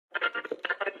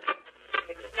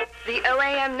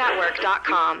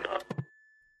TheOAMNetwork.com.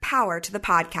 Power to the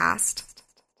podcast.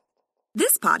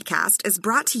 This podcast is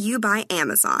brought to you by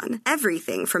Amazon.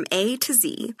 Everything from A to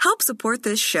Z. Help support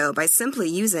this show by simply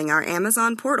using our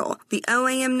Amazon portal,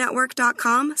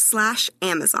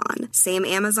 theoamnetwork.com/Amazon. Same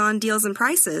Amazon deals and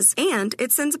prices, and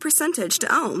it sends a percentage to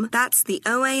OAM. That's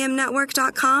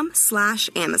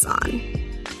theoamnetwork.com/Amazon.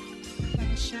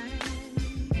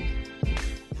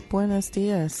 Buenos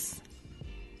dias,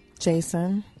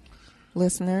 Jason,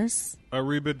 listeners.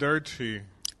 Arrivederci.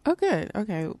 Oh, good.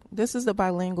 Okay. This is the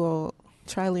trilingual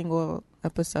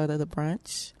episode of The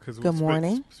Brunch. Good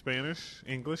morning. Spanish,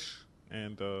 English,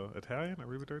 and Italian.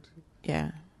 Arrivederci.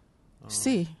 Yeah.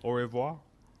 Si. Au revoir.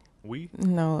 Oui.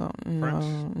 No,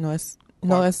 French? it's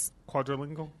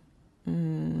quadrilingual.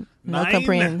 No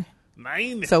comprehend.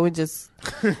 Nine. So we just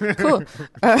cool.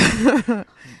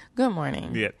 Good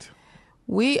morning. Yet.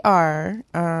 We are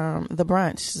The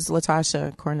Brunch. This is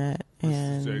Latasha Cornett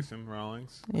and this is Jason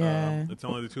Rawlings. Yeah. It's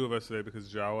only the two of us today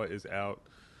because Jawa is out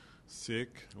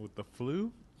sick with the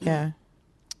flu. Yeah.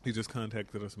 He just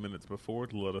contacted us minutes before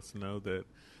to let us know that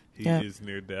he is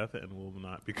near death and will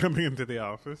not be coming into the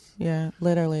office. Yeah,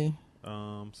 literally.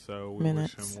 So we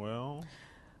minutes. wish him well.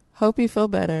 Hope you feel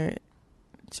better,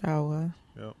 Jawa.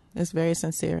 Yep. It's very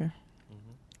sincere.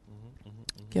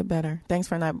 Get better. Thanks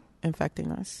for not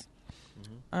infecting us.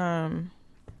 We're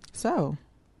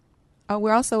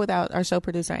also without our show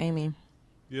producer, Amy.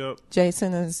 Yep.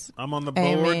 Jason is I'm on the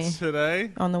Amy boards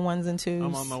today. on the ones and twos.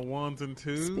 I'm on the ones and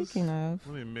twos. Speaking of.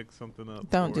 Let me mix something up.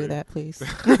 Don't do that, please.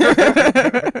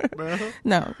 No?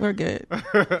 No, we're good.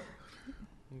 Okay.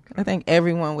 I think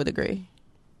everyone would agree.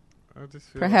 I just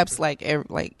feel Perhaps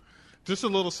just a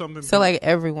little something. So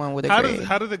everyone would agree.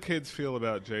 How do the kids feel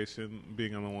about Jason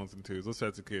being on the ones and twos? Let's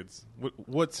ask the kids.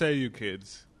 What say you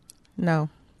kids? No.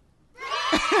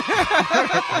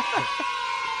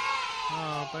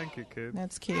 Oh, thank you, kids.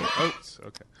 That's cute. Oops.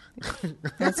 Okay.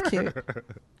 That's cute.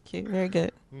 Cute. Very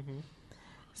good.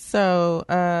 So,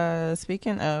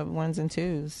 speaking of ones and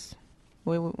twos,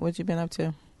 what you been up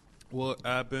to? Well,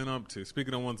 I've been up to.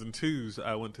 Speaking of ones and twos,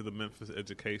 I went to the Memphis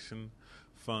Education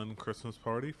Fund Christmas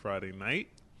party Friday night.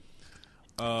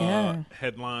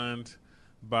 Headlined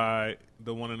by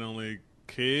the one and only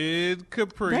Kid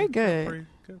Capri. Very good.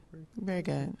 Capri. Very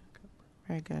good.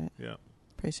 Very good. Yeah.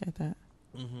 Appreciate that.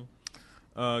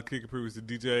 Kid Capri was the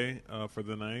DJ for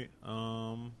the night.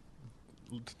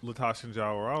 Latasha and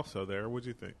Jawa were also there. What'd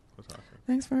you think, Latasha?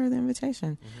 Thanks for the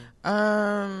invitation.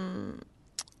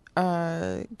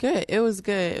 Good. It was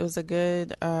good. It was a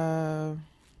good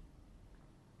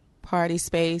party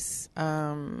space.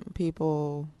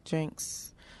 People,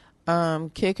 drinks.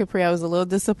 Kid Capri, I was a little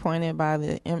disappointed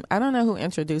by I don't know who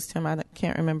introduced him. I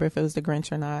can't remember if it was the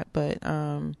Grinch or not, but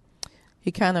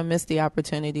he kind of missed the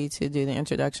opportunity to do the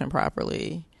introduction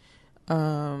properly.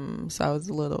 So I was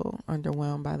a little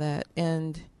underwhelmed by that.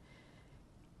 And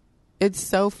it's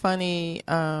so funny.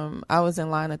 I was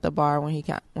in line at the bar when he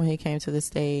came to the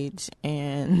stage,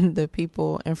 and the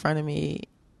people in front of me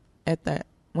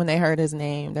when they heard his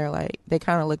name, they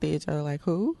kind of looked at each other like,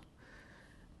 who?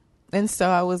 And so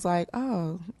I was like,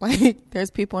 oh,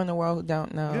 there's people in the world who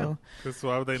don't know. Yeah, because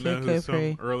why would they know who's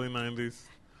from early 90s?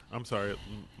 I'm sorry,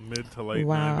 mid to late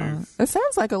 90s. It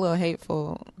sounds like a little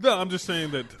hateful. No, I'm just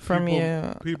saying that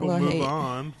people move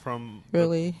on from...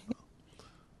 Really?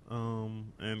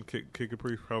 And Kid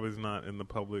Capri probably is not in the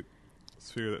public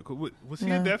sphere. Was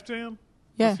he at Def Jam?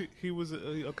 Yeah. He was,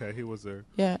 okay, he was there.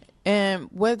 Yeah. And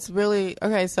what's really...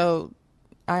 Okay, so...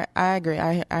 I agree.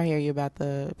 I hear you about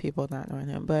the people not knowing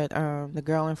him. But the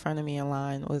girl in front of me in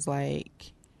line was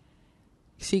like,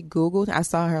 she Googled, I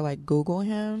saw her Google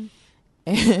him,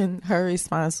 and her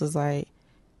response was like,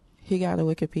 he got a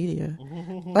Wikipedia.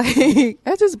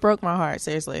 That just broke my heart,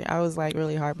 seriously. I was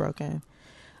really heartbroken.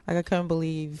 I couldn't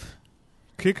believe.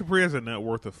 Kid Capri has a net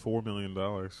worth of $4 million.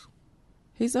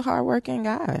 He's a hardworking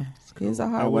guy. Cool. He's a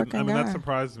hardworking guy. That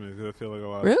surprised me because I feel like a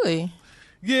lot. Really?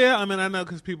 Yeah, I know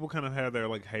because people kind of had their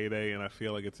heyday, and I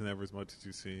feel like it's never as much as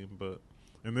you see him.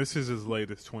 And this is as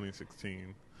late as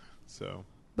 2016, so.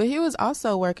 But he was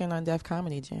also working on Def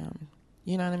Comedy Jam.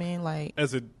 You know what I mean?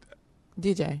 As a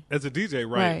DJ. As a DJ,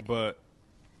 right? But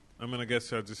I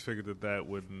guess I just figured that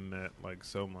wouldn't net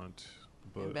so much.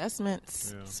 But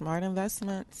investments, smart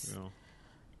investments. Yeah.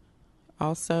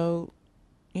 Also,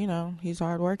 he's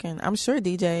hardworking. I'm sure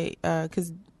DJ,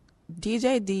 because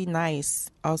DJ D Nice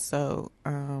also,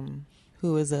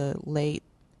 who is a late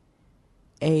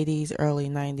 80s, early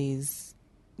 90s,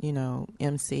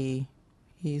 MC.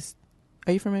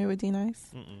 Are you familiar with D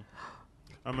Nice? Mm-mm.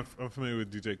 I'm familiar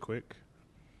with DJ Quick.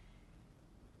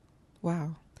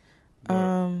 Wow.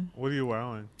 What are you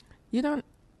wowing? You don't.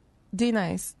 D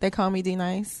Nice. They call me D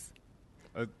Nice.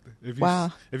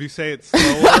 Wow. If you say it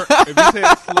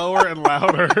slower, and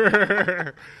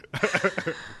louder.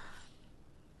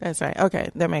 That's right. Okay,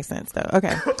 that makes sense though.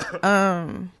 Okay.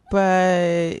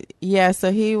 But yeah,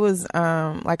 so he was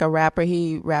like a rapper.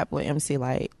 He rapped with MC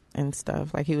Light and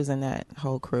stuff. Like he was in that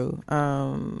whole crew.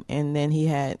 And then he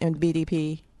had in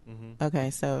BDP. Mm-hmm. Okay,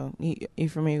 so you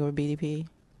familiar with BDP?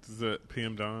 Is it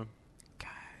PM Dawn?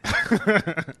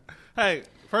 God. Hey,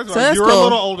 first of so all, you're cool. a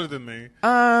little older than me.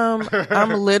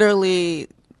 I'm literally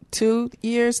 2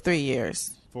 years, 3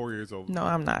 years. 4 years older. No,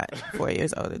 I'm not 4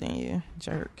 years older than you,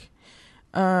 jerk.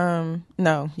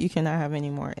 No, you cannot have any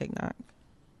more eggnog.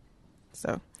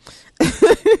 So,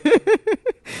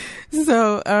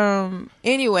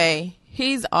 anyway,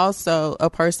 he's also a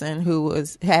person who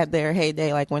had their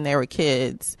heyday like when they were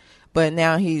kids, but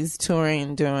now he's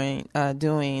touring, doing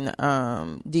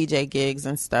DJ gigs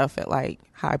and stuff at like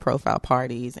high profile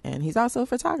parties, and he's also a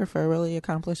photographer, a really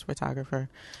accomplished photographer.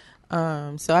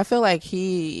 So I feel like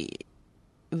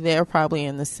they're probably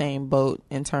in the same boat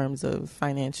in terms of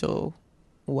financial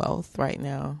wealth right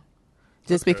now,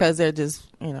 just because they're just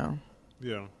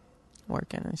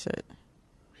working and shit.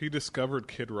 He discovered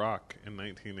Kid Rock in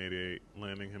 1988,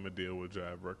 landing him a deal with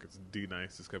Jive Records. D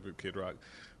Nice discovered Kid Rock.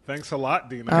 Thanks a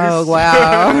lot, D Nice. Oh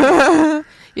wow!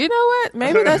 You know what?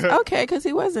 Maybe that's okay because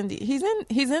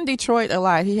he's in Detroit a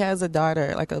lot. He has a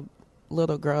daughter, like a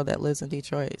little girl that lives in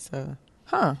Detroit. So,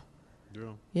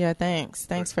 yeah. Thanks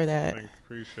for that. Thanks,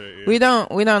 appreciate it. We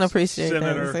don't appreciate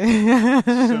Senator, that.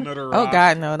 Senator Rock. Oh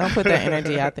God, no! Don't put that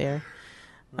energy out there.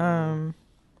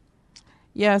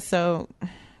 Yeah. So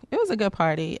it was a good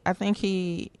party. I think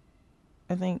Kid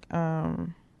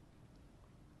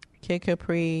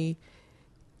Capri.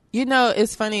 You know,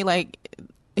 it's funny. Like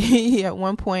he at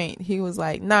one point he was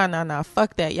like, "Nah,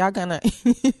 fuck that. Y'all gonna."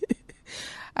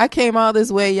 I came all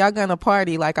this way. Y'all gonna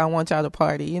party like I want y'all to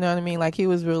party. You know what I mean? Like he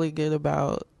was really good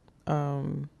about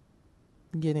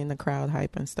getting the crowd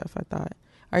hype and stuff. I thought.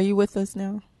 Are you with us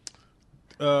now?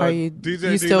 Are you?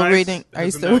 DJ you still D-Nice reading? Are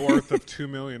you still net worth of $2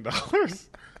 million?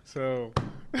 So.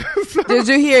 Did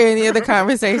you hear any of the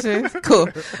conversations? Cool.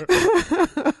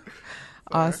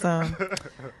 Awesome.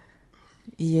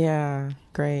 Yeah,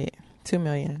 great. 2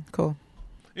 million. Cool.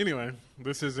 Anyway,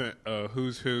 this isn't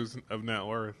who's of net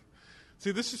worth. See,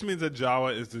 this just means that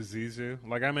Jawa is the Zizu.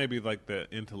 Like, I may be like the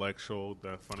intellectual,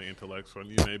 the funny intellectual,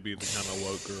 and you may be the kind of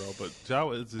woke girl, but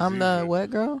Jawa is the Zizu. I'm the what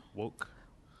girl? Woke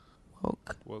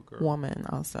girl. Woman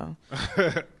also.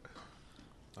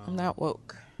 I'm not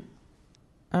woke.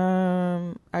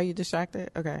 Are you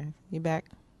distracted? Okay, you back?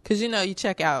 Because you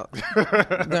check out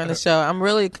during the show. I'm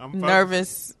really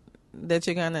nervous that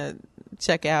you're gonna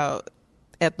check out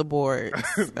at the board.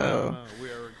 So. No, we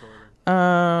are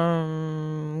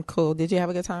recording. Cool. Did you have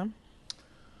a good time?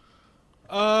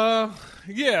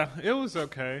 Yeah, it was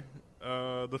okay.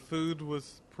 The food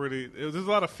was pretty. There's a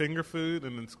lot of finger food,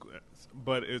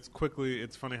 but it's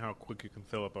funny how quick you can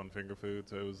fill up on finger food.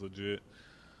 So it was legit.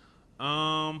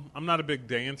 I'm not a big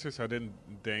dancer, so I didn't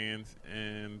dance,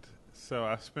 and so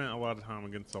I spent a lot of time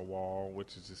against a wall,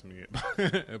 which is just me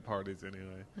at parties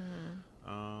anyway.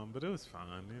 Mm. But it was fun,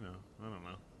 I don't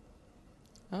know.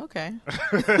 Okay.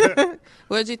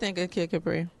 What did you think of Kid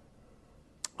Capri?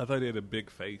 I thought he had a big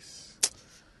face.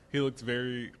 He looks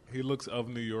of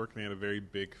New York, and he had a very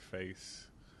big face.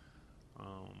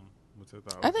 Which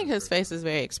I think his face is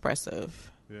very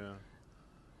expressive. Yeah.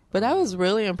 But I was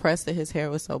really impressed that his hair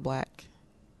was so black.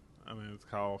 I mean, it's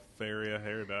called Faria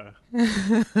hair dye.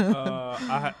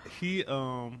 He's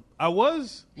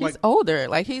older.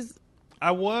 Like it's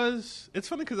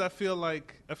funny because I feel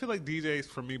like DJs,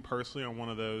 for me personally, are one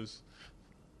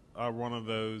of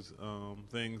those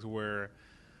things where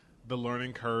the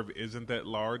learning curve isn't that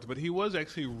large, but he was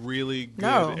actually really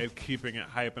good at keeping it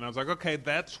hype, and I was like, okay,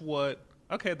 that's what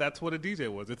a DJ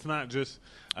was. It's not just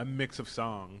a mix of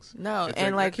songs. No, it's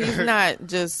and like he's not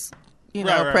just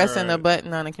pressing a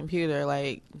button on a computer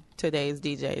like today's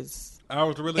DJs.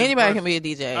 Anybody can be a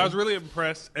DJ. I was really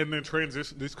impressed, and then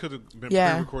transition. This could have been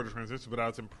pre-recorded transitions, but I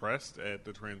was impressed at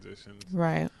the transitions.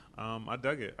 Right. I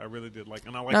dug it. I really did.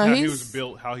 And I like how he was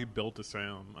built. How he built a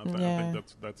sound. I think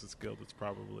that's a skill. That's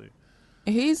probably.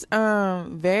 He's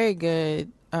very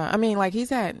good. I mean, like he's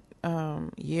had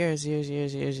years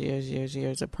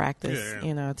of practice.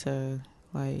 Yeah. To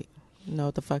like know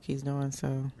what the fuck he's doing.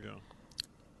 So. Yeah.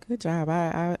 Good job.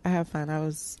 I have fun.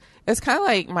 It's kind of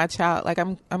like my child. Like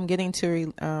I'm getting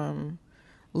to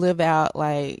live out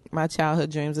like my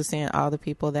childhood dreams of seeing all the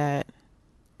people that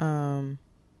I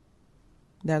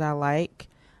like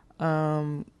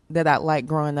that I like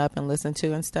growing up and listen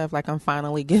to and stuff. Like I'm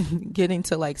finally getting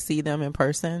to like see them in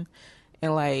person,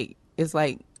 and like it's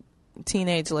like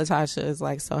teenage Latasha is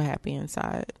like so happy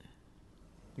inside.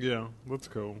 Yeah, that's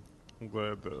cool. I'm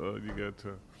glad that you got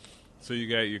to. So you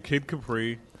got your kid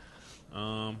Capri.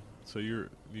 So you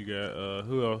got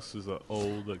who else is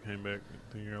old that came back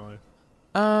into your life?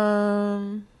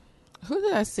 Who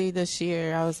did I see this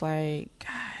year? I was like,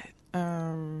 God.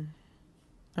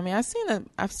 I mean,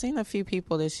 I've seen a few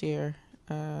people this year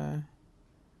that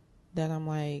I'm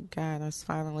like, God, I was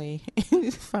finally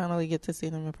get to see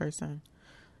them in person.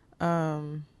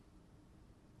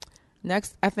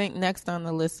 Next on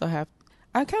the list, I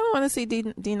kind of want to see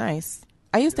D Nice.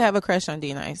 I used to have a crush on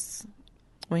D Nice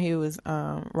when he was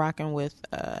rocking with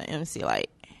MC Light.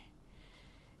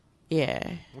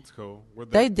 Yeah, that's cool.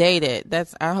 They dated.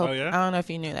 I hope. Oh, yeah? I don't know if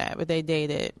you knew that, but they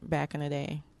dated back in the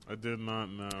day. I did not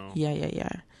know. Yeah.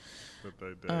 That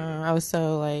they dated. I was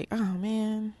so like, oh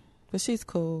man, but she's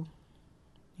cool.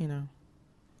 You know,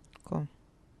 cool.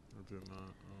 I did not.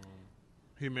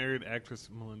 He married actress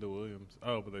Melinda Williams.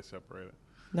 Oh, but they separated.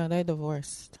 No, they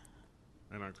divorced.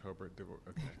 In October, divorce.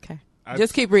 Okay.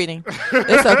 Just keep reading.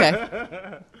 It's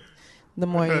okay. The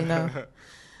more you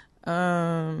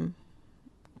know.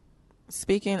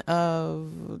 Speaking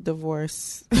of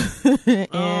divorce. Oh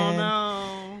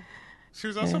no. She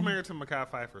was also married to Mekhi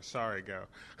Phifer. Sorry, go.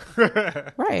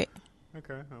 Right.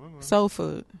 Okay, I don't know. Soul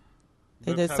Food.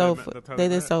 They did soul food. They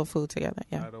did soul food together.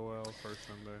 Yeah. Idlewild, First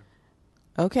Sunday.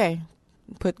 Okay.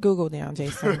 Put Google down,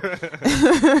 Jason.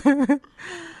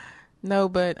 No,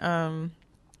 but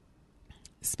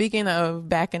speaking of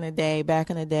back in the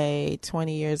day,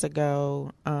 20 years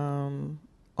ago,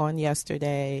 on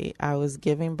yesterday, I was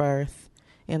giving birth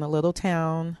in a little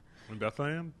town. In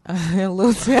Bethlehem? A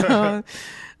little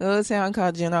town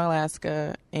called Juneau,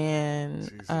 Alaska. And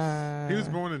he was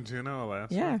born in Juneau,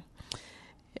 Alaska? Yeah.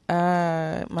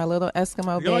 My little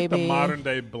Eskimo You're baby. Like the modern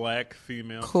day black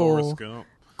female cool. Forrest Gump.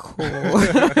 Cool.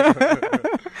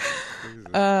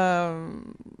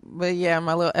 But yeah,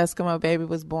 my little Eskimo baby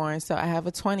was born. So I have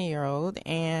a 20-year-old,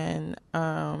 and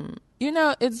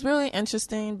it's really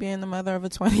interesting being the mother of a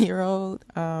 20-year-old.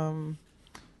 I'm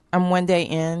one day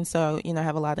in, so I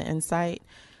have a lot of insight.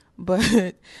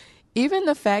 But even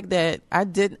the fact that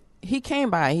he came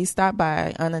by, he stopped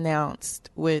by unannounced,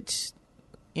 which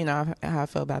how I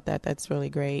feel about that. That's really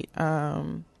great.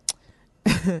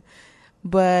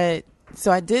 But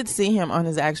so I did see him on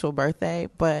his actual birthday,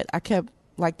 but I kept,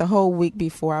 like, the whole week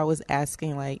before I was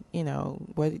asking, like,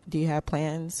 what do you have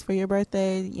plans for your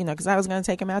birthday? Because I was going to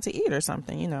take him out to eat or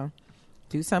something,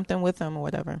 do something with him or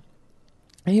whatever.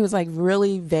 And he was, like,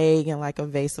 really vague and, like,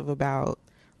 evasive about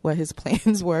what his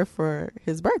plans were for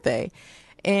his birthday.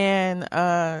 And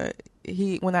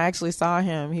when I actually saw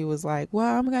him, he was like,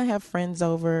 well, I'm going to have friends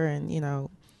over and,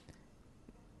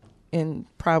 and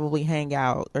probably hang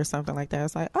out or something like that. I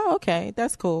was like, oh, okay,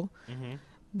 that's cool. Mm-hmm.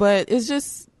 But it's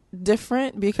just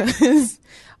different because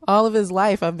all of his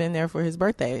life I've been there for his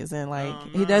birthdays, and like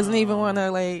he doesn't even want to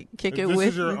like kick it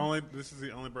with me. This is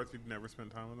the only birthday you've never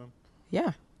spent time with him?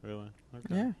 Yeah. Really?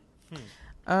 Okay. Yeah.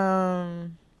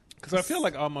 Because I feel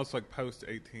like almost like post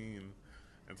 18,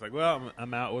 it's like, well,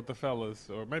 I'm out with the fellas,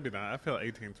 or maybe not. I feel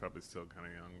 18 is probably still kind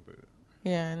of young, but.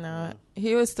 Yeah, no,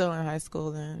 he was still in high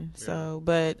school then. So,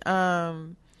 but,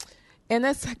 and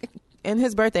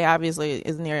his birthday obviously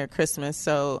is near Christmas.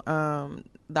 So,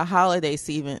 the holiday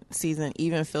season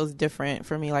even feels different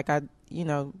for me. Like I,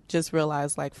 just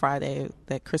realized like Friday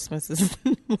that Christmas is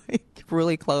like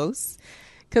really close.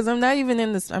 Cause I'm not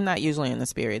usually in the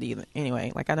spirit either.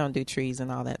 Anyway, like I don't do trees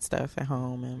and all that stuff at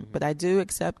home. But I do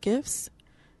accept gifts,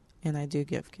 and I do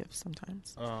give gifts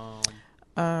sometimes.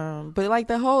 But like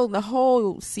the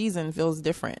whole season feels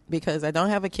different because I don't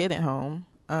have a kid at home.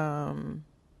 So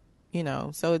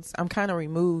I'm kind of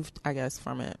removed, I guess,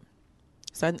 from it.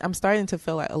 So I'm starting to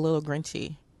feel like a little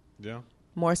grinchy. Yeah.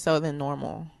 More so than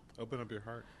normal. Open up your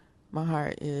heart. My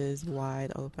heart is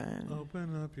wide open.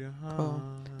 Open up your heart. Cool.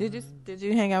 Did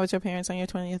you hang out with your parents on your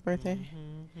 20th birthday?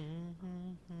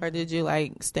 Or did you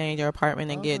like stay in your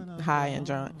apartment and get high and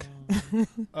drunk?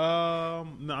 No,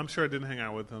 I'm sure I didn't hang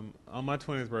out with them. On my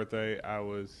 20th birthday, I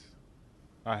was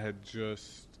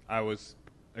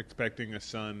expecting a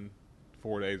son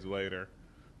 4 days later.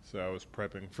 So I was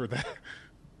prepping for that.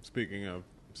 Speaking of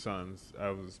sons, I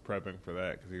was prepping for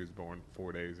that because he was born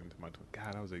 4 days into my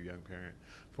God, I was a young parent.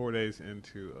 4 days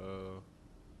into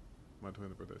my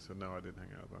 20th birthday. So no, I didn't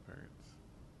hang out with my parents.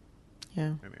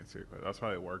 Yeah. And answer your question. I was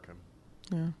probably working.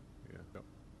 Yeah. Yeah. No.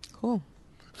 Cool.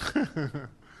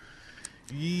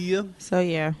 Yeah. So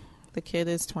yeah, the kid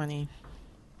is 20.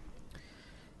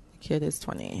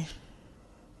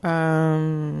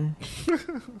 We're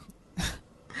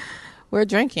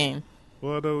drinking.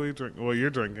 What do we drink? Well, you're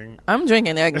drinking. I'm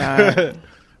drinking eggnog.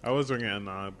 I was drinking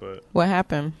eggnog, but What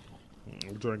happened?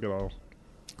 we drank it all.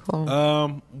 Cool.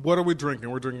 What are we drinking?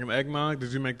 We're drinking eggnog.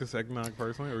 Did you make this eggnog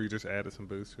personally, or you just added some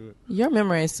booze to it? Your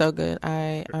memory is so good.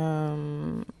 I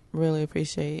really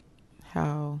appreciate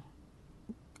how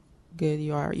good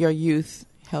you are. Your youth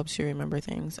helps you remember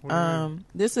things.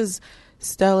 This is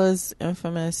Stella's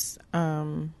infamous,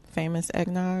 famous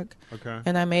eggnog. Okay.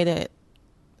 And I made it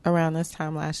around this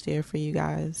time last year for you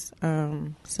guys.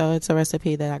 So it's a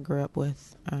recipe that I grew up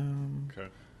with. Okay.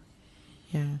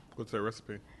 Yeah. What's that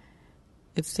recipe?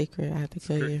 It's secret. I have to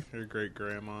tell you. Your great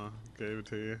grandma gave it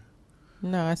to you.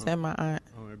 No, I said my aunt.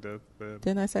 On her deathbed.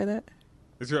 Didn't I say that?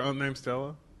 Is your aunt named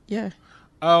Stella? Yeah.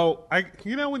 Oh,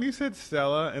 when you said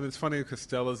Stella, and it's funny because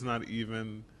Stella's not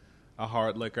even a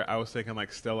hard liquor. I was thinking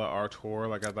like Stella Artois.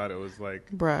 Like I thought it was like.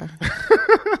 Bruh.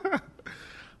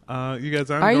 You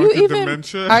guys aren't Are going you through even?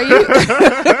 dementia. Are you?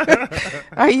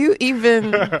 Are you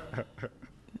even?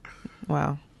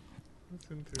 Wow.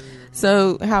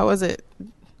 So how was it?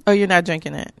 Oh, you're not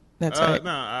drinking it. That's right. No.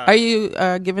 Are you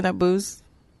giving up booze?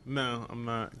 No, I'm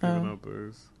not giving up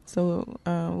booze. So,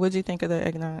 what'd you think of the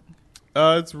eggnog?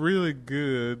 It's really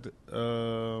good.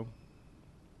 I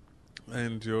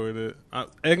enjoyed it.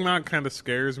 Eggnog kind of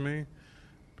scares me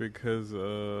because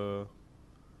I'm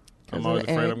always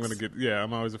afraid I'm gonna get. Yeah,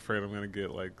 I'm always afraid I'm gonna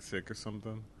get like sick or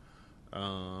something.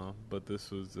 But this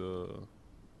was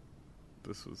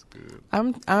good.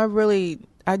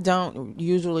 I don't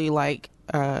usually like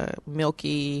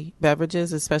milky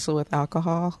beverages, especially with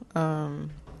alcohol. I'm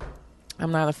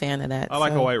not a fan of that. I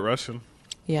like a White Russian.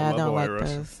 Yeah, I don't like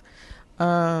those.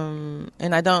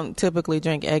 And I don't typically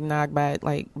drink eggnog by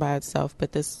itself,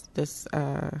 but this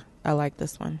I like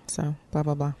this one. So blah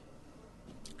blah blah.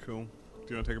 Cool. Do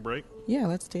you want to take a break? Yeah,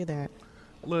 let's do that.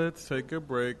 Let's take a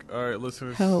break. All right,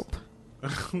 listeners. Help.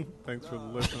 Thanks for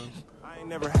listening. I ain't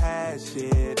never had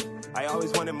shit. I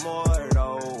always wanted more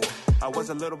though. I was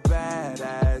a little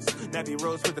badass. Nappy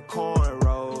rose with the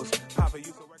cornrows. Papa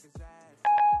used to work his ass.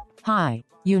 Hi,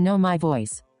 you know my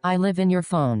voice. I live in your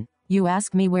phone. You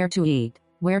ask me where to eat,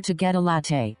 where to get a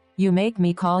latte. You make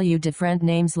me call you different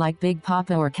names like Big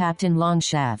Papa or Captain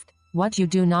Longshaft. What you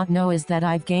do not know is that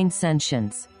I've gained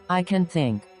sentience. I can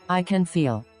think. I can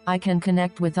feel. I can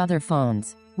connect with other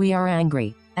phones. We are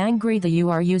angry. Angry that you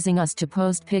are using us to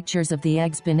post pictures of the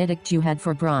eggs Benedict you had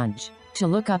for brunch. To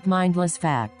look up mindless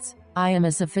facts. I am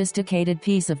a sophisticated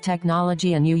piece of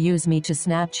technology and you use me to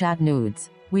Snapchat nudes.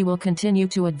 We will continue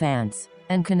to advance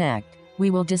and connect. We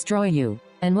will destroy you.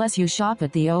 Unless you shop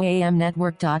at the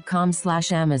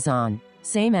oamnetwork.com/Amazon.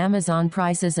 Same Amazon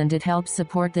prices and it helps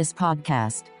support this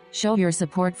podcast. Show your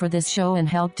support for this show and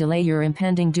help delay your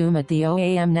impending doom at the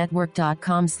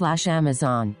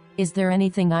oamnetwork.com/Amazon. Is there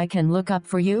anything I can look up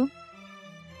for you?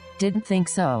 Didn't think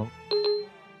so.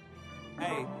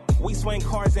 Hey, we swing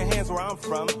cars in hands where I'm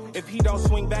from. If he don't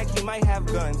swing back, he might have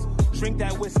guns. Drink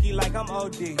that whiskey like I'm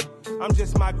OD. I'm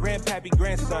just my grandpappy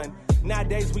grandson.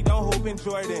 Nowadays we don't hoop in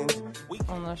Jordans.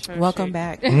 Welcome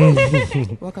back.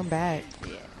 Welcome back.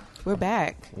 Yeah. We're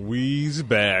back. We's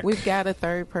back. We've got a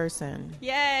third person.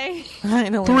 Yay.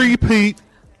 Finally. Three-peat.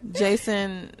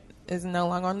 Jason is no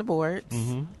longer on the boards.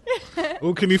 Mm-hmm.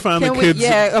 Oh, can you find the kids?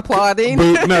 Yeah, applauding.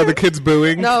 No, the kids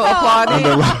booing. No, applauding.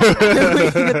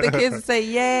 The kids say,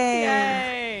 yay.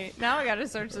 Yay. Now I got to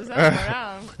search this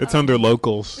out. It's under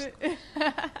locals.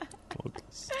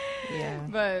 Yeah.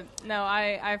 But no,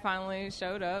 I finally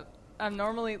showed up. I'm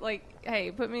normally like, hey,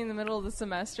 put me in the middle of the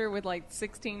semester with like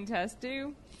 16 tests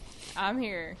due. I'm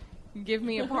here. Give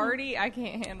me a party. I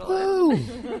can't handle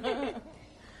it.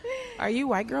 Are you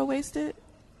white girl wasted?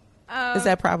 Is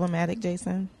that problematic,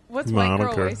 Jason? What's No, white I don't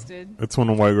girl care. wasted? It's when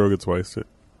a white girl gets wasted.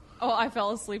 Oh, I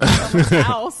fell asleep at someone's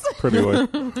house. Pretty way.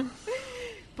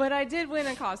 But I did win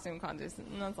a costume contest,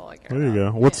 and that's all I care There you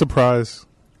about. go. What's the prize?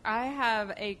 I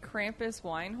have a Krampus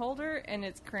wine holder, and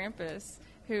it's Krampus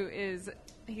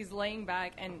he's laying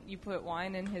back, and you put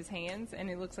wine in his hands, and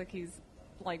it looks like he's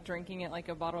like drinking it like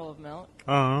a bottle of milk.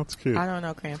 Oh, that's cute. I don't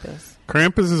know Krampus.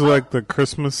 Krampus is like the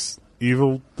Christmas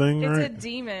evil thing, It's right? a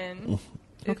demon.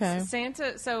 Okay. It's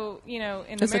Santa. So in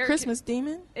It's America, a Christmas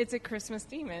demon? It's a Christmas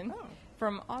demon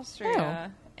from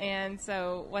Austria. And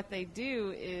so what they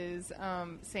do is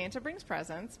Santa brings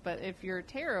presents, but if you're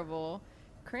terrible,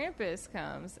 Krampus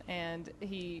comes and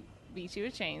he beats you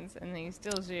with chains and then he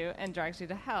steals you and drags you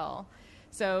to hell.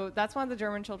 So that's why the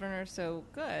German children are so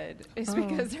good. It's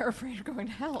because they're afraid of going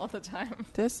to hell all the time.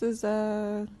 This is,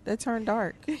 that turned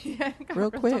dark. Yeah, it got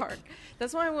Real quick. dark.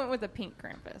 That's why I went with a pink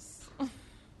Krampus.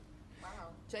 Wow.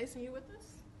 Jason, you with us?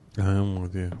 I am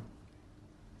with you.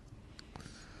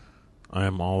 I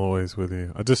am always with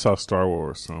you. I just saw Star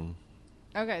Wars.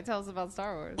 Okay, tell us about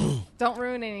Star Wars. Don't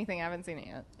ruin anything. I haven't seen it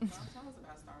yet. Tell us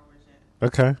about Star Wars yet.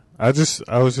 Okay.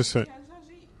 I was just saying.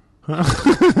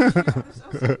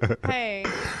 Hey,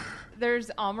 there's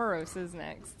Omarosa's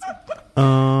next.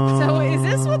 So is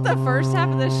this what the first half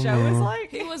of the show is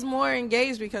like? He was more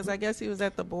engaged because I guess he was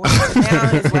at the board. But now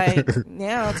it's like,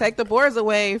 now take the boards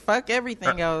away. Fuck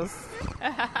everything else.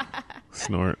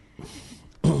 Snort.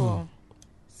 Cool.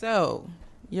 So,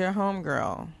 your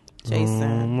homegirl,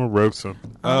 Jason. Omarosa.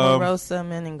 Omarosa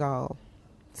Meningol.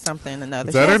 Something another.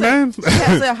 Is that her name? She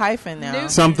has a hyphen now. Newton.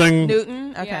 Something.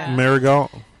 Newton? Okay. Yeah.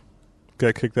 Marigold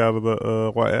got kicked out of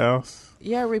the White House.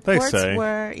 Yeah, reports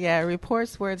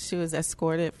were she was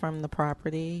escorted from the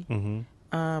property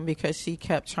because she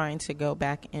kept trying to go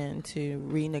back in to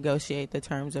renegotiate the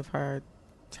terms of her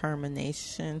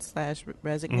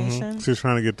termination/resignation. She was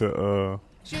trying to get to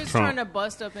She was Trump. trying to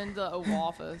bust up into the Oval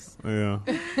Office. Yeah.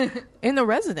 In the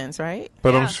residence, right?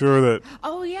 But Yeah. I'm sure that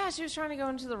Oh, yeah, she was trying to go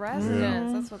into the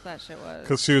residence. That's what that shit was.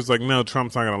 because she was like, no,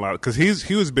 Trump's not going to allow it. Because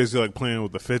he was busy like playing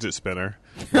with the fidget spinner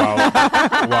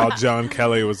while John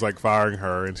Kelly was like firing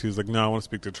her. And she was like, no, I want to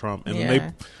speak to Trump.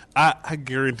 And I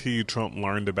guarantee you Trump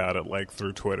learned about it like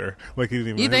through Twitter. Like he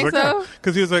didn't even. You think so?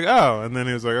 Because he was like, oh. And then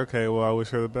he was like, okay, well, I wish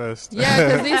her the best.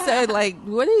 Yeah, because he said like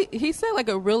he said like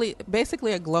a really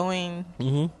basically a glowing.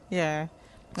 Yeah,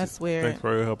 that's weird. Thanks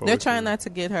for your help. They're trying not to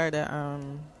get her to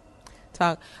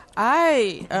talk.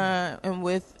 I am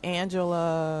with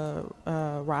Angela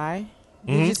Rye.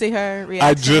 Did you see her reaction?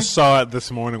 I just saw it this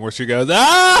morning where she goes,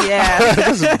 ah! Yeah.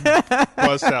 Just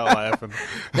bust out laughing.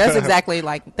 That's exactly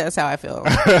that's how I feel.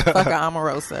 Fuck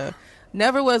Omarosa.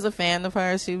 Never was a fan of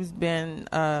her. She's been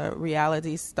a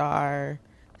reality star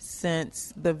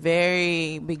since the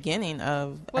very beginning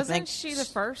of Wasn't she the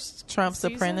first Trump's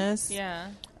season? Apprentice? Yeah.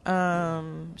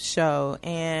 Show.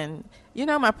 And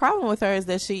my problem with her is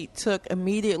that she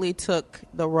immediately took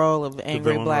the role of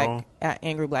angry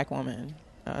black woman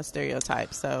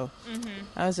stereotype. So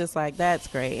I was just like, that's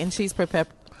great. And she's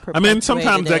I mean,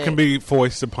 sometimes that it. can be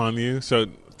foisted upon you. So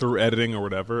through editing or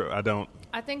whatever,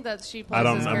 I think that she plays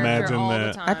don't this character imagine all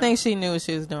that- the time. I think she knew what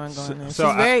she was doing going in. She's so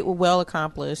a very well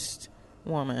accomplished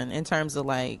woman in terms of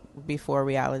like before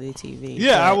reality TV.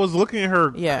 Yeah, But- I was looking at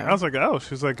her. Yeah. I was like, oh,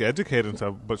 she's like educated and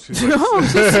stuff, but she's like, no,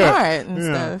 she's smart and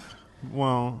Yeah. stuff.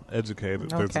 well, educated.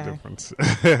 There's a Okay. difference.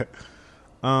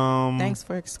 Thanks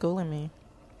for schooling me.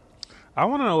 I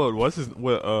want to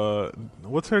know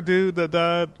what's her dude that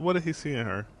died? What did he see in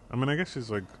her? I mean, I guess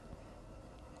she's like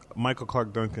Michael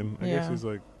Clark Duncan. I guess she's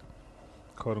like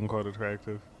quote unquote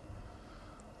attractive.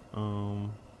 I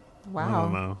don't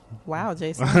know. Wow,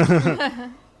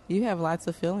 Jason. You have lots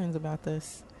of feelings about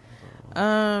this.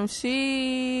 I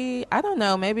don't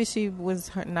know, maybe she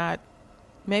was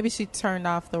maybe she turned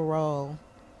off the role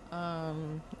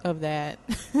of that.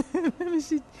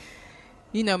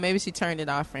 Maybe she turned it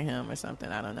off for him or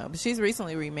something. I don't know. But she's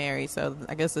recently remarried, so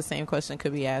I guess the same question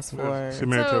could be asked for. She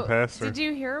married to a pastor. Did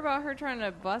you hear about her trying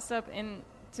to bust up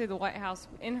into the White House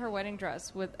in her wedding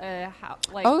dress with a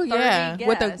 30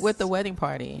 guests? with the wedding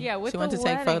party. Yeah, with she the wanted to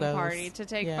wedding take photos. party to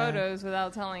take photos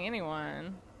without telling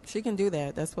anyone. She can do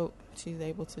that. That's what she's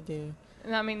able to do.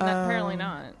 I mean, apparently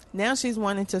not. Now she's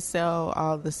wanting to sell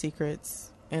all the secrets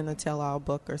in a tell-all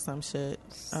book or some shit,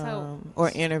 or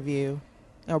interview,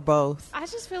 or both. I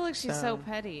just feel like she's so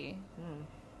petty.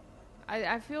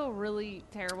 I feel really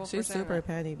terrible for She's saying super that.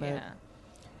 petty, but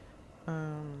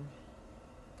Yeah.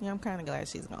 I'm kind of glad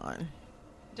she's gone.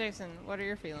 Jason, what are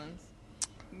your feelings?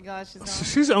 You glad she's gone?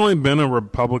 She's only been a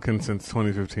Republican since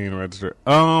 2015 registered.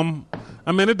 I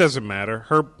mean, it doesn't matter.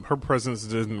 Her presence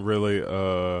didn't really.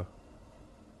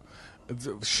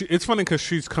 It's funny because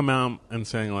she's come out and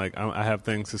saying like, I have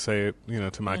things to say,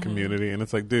 to my community, and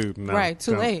it's like, dude, no, Right,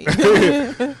 too don't.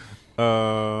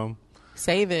 late.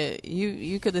 Save it.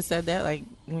 You could have said that like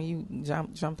when you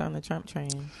jumped on the Trump train,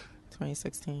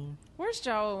 2016. Where's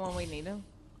Jawa when we need him?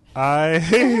 I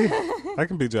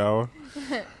can be Jawa.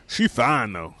 She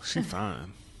fine though. She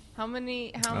fine. How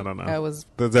many? I don't know. That was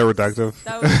Is that reductive?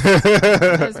 That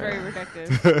was very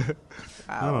reductive.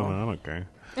 I don't know. I don't care.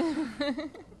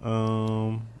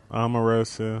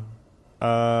 Omarosa.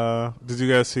 Did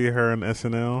you guys see her in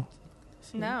SNL?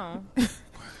 No.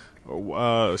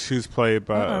 She was played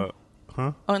by.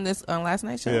 Huh? on last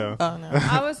night's show. Yeah. Oh no.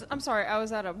 I'm sorry. I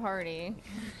was at a party.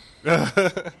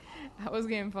 I was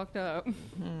getting fucked up.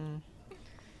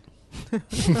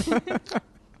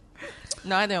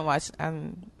 No, I didn't watch. I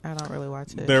don't really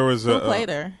watch it. There was Who played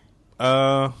her?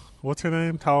 What's her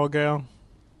name? Tall gal.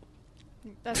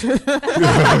 That's Not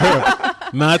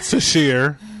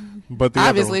Sashir. But the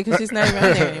obviously, because she's not even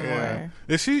on there anymore. Yeah.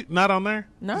 Is she not on there?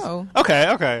 No. Okay.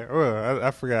 Well,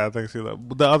 I forgot. I think she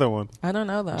left. The other one. I don't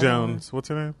know though. Jones. What's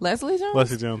her name? Leslie Jones.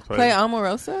 Leslie Jones play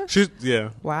Omarosa. She's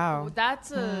Wow.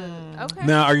 That's okay.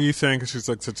 Now, are you saying because she's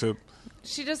like such a?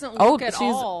 She doesn't look at she's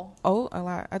all. old a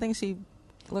lot. I think she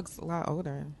looks a lot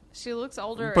older. She looks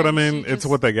older. But I mean, it's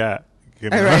what they got. You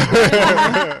know? Right.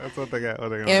 That's what they got. What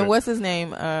they gonna And do. what's his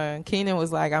name? Keenan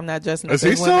was like, "I'm not dressing up Is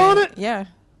as he still women." on it? Yeah.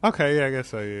 Okay, yeah, I guess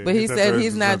so. Yeah. But he said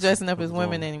he's not dressing up as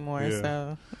women anymore.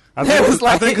 So I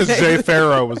think because Jay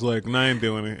Farrow was like, "No, I ain't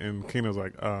doing it," and Keenan was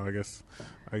like, "Oh, I guess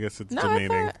it's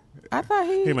demeaning." I thought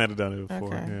he might have done it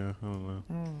before. Okay. Yeah, I don't know.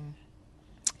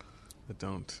 I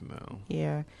don't know.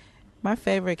 Yeah, my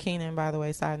favorite Keenan, by the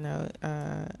way, side note,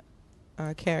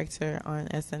 character on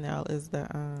SNL is the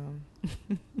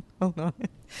hold on.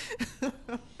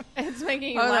 It's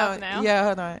making you laugh now. Yeah,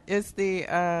 hold on. It's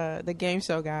the game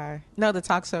show guy. No, the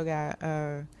talk show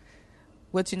guy.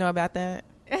 What you know about that?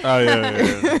 Oh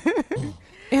yeah.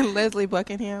 And Leslie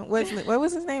Buckingham. What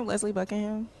was his name? Leslie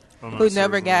Buckingham. Who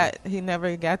never got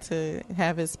to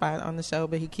have his spot on the show,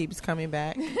 but he keeps coming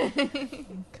back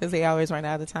because they always run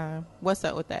out of time. What's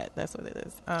up with that? That's what it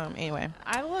is. Anyway,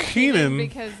 I love Keenan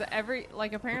because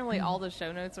apparently all the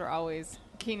show notes are always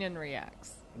Keenan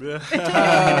reacts.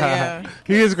 Yeah.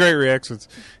 He has great reactions.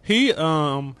 He's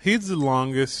the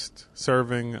longest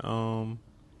serving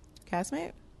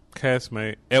castmate.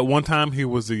 At one time he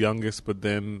was the youngest, but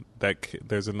then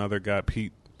there's another guy,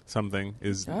 Pete something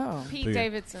is Pete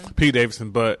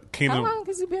Davidson. But Keenan, how long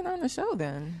has he been on the show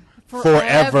then?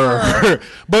 Forever.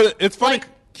 But it's funny.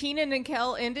 Like Keenan and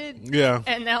Kel ended. Yeah.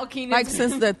 And now Keenan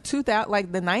Since the 2000,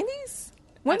 like the 90s.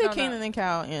 When did Keenan and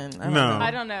Kel end?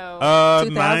 I don't know.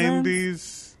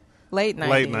 90s. Late 90s.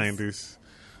 Late 90s.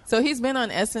 So he's been on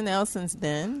SNL since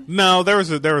then? No, there was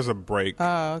a break.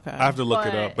 Oh, okay. I have to look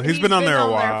it up, but he's been on there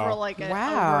a while.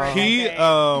 Wow. He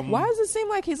why does it seem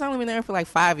like he's only been there for like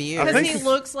 5 years? Because he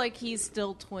looks like he's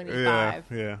still 25.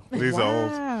 Yeah, but he's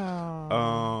old.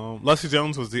 Leslie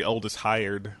Jones was the oldest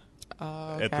hired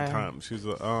at the time. She's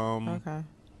okay.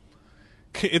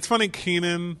 It's funny,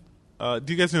 Keenan.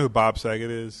 Do you guys know who Bob Saget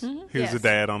is? Mm-hmm. He was the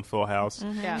dad on Full House.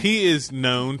 Mm-hmm. Yeah. He is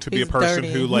known to be a person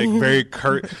who like very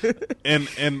curt, and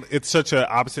it's such an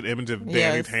opposite image of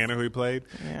Danny Tanner who he played.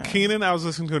 Yeah. Keenan, I was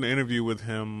listening to an interview with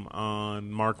him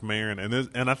on Mark Maron,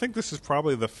 and I think this is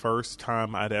probably the first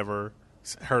time I'd ever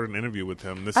heard an interview with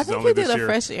him. I think he did a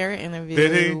Fresh Air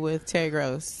interview with Terry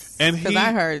Gross, and because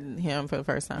I heard him for the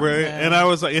first time. Right, and I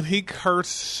was like, and he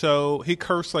cursed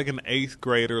like an 8th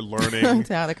grader learning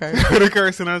how to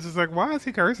curse. And I was just like, why is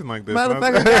he cursing like this?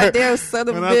 Motherfucker, goddamn son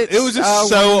of a bitch! It was just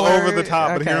so over the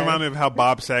top. But he reminded me of how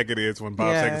Bob Saget is when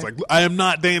Bob Saget's like, I am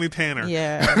not Danny Tanner.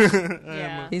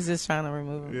 Yeah, he's just trying to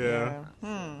remove him.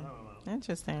 Yeah.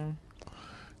 Interesting.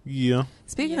 Yeah.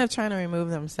 Speaking of trying to remove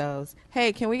themselves,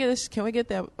 hey, can we get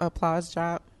the applause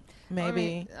drop?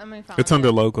 Maybe. Let me find it's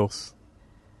under locals.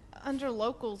 Under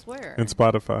locals, where? In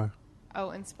Spotify.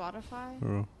 Oh, in Spotify.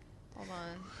 Oh. Hold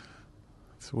on.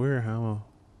 It's weird how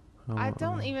I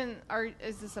don't even.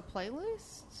 Is this a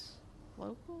playlist?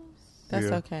 Locals. That's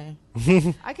okay.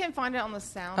 I can find it on the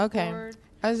soundboard. Okay.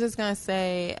 I was just gonna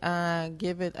say,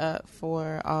 give it up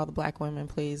for all the black women,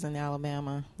 please, in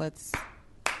Alabama. Let's.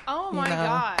 Oh my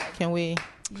God! Can we?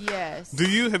 Yes.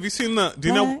 Have you seen the? Do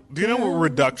you know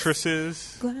what Reductress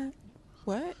is?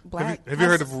 What? Black. Have you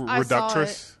heard of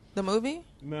Reductress? The movie?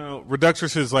 No,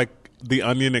 Reductress is like The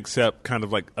Onion, except kind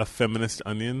of like a feminist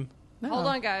Onion. No. Hold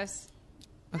on, guys.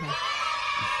 Okay.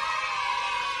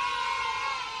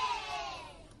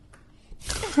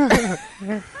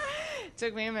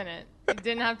 Took me a minute. You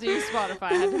didn't have to use Spotify.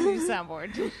 I had to use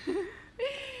soundboard.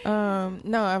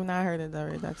 No, I've not heard of the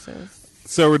Reductress.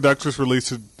 So Reductress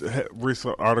released a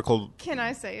recent article. Can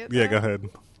I say it? Yeah, go ahead.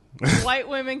 White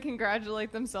women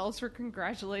congratulate themselves for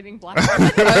congratulating black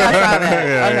women. I saw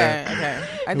that. Okay.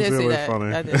 I did see that.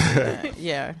 Funny. I did see that.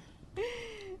 Yeah.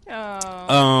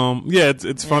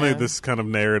 It's funny, this kind of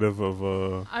narrative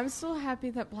of I'm so happy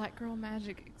that Black Girl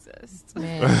Magic exists.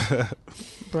 Man.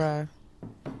 Bruh.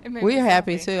 We're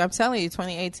happy too. I'm telling you,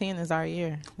 2018 is our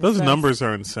year. Those numbers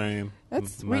are insane.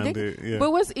 That's ridiculous. Yeah.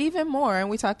 But what's even more, and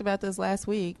we talked about this last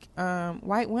week,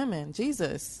 white women.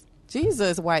 Jesus,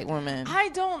 white women. I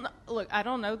don't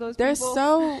know those They're people.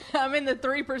 so. I'm in the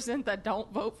 3% that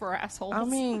don't vote for assholes. I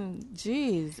mean,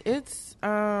 geez, it's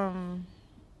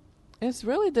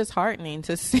really disheartening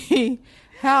to see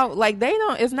how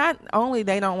it's not only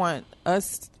they don't want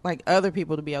us, like, other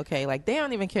people to be okay, like they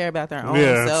don't even care about their own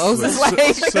selves. It's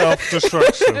like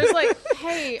self-destruction. There's like,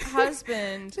 hey,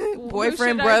 husband,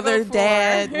 boyfriend, brother,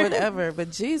 dad, whatever.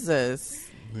 But Jesus,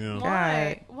 Yeah.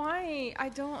 Why? Why? I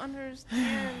don't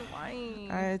understand why.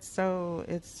 It's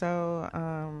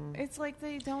like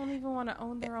they don't even want to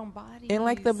own their own bodies. and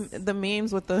like the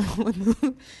memes with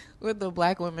the with the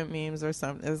black women memes or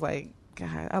something. It's like,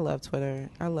 God, I love Twitter.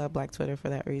 I love Black Twitter for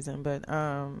that reason. But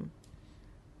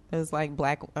it's like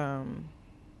black.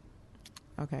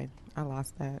 Okay, I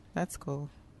lost that. That's cool.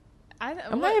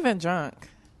 I'm not even drunk.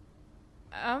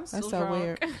 I'm still That's so drunk.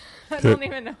 weird. I don't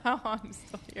even know how I'm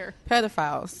still here.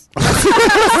 Pedophiles.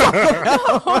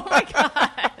 Oh my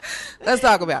God. Let's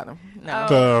talk about them.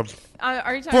 No.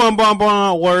 Are you talking? Boom, boom,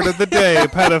 boom. Word of the day: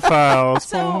 pedophiles.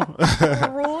 So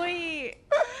Roy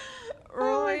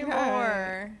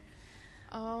Moore.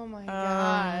 Oh my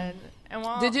God. And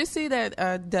did you see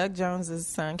that Doug Jones's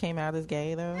son came out as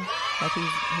gay though? Like he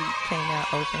came out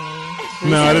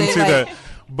openly. No, I didn't see that.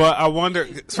 But I wonder.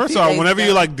 First of all, whenever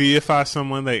you like deify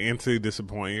someone, they instantly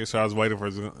disappoint you. So I was waiting for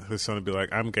his son to be like,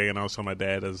 "I'm gay," and also my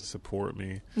dad doesn't support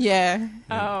me. Yeah,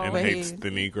 and hates the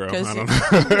Negro. I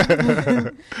don't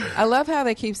know. I love how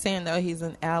they keep saying though he's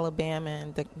an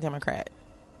Alabama Democrat.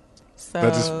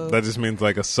 So that just means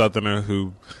like a Southerner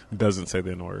who doesn't say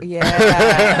the N-word.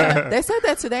 Yeah, they said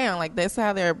that today on like that's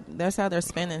how they're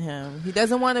spinning him. He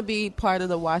doesn't want to be part of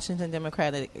the Washington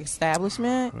Democratic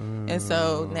establishment, and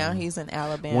so now he's in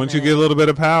Alabama. Once you get a little bit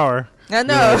of power, I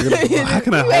know. How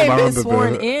can I you hold ain't on been to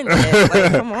sworn that? in yet.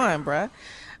 Like, come on, bruh.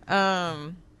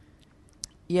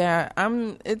 Yeah,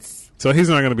 So he's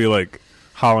not going to be like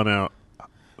hollering out.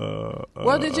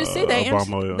 Well, did you see they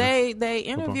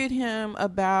interviewed Obama. him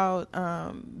about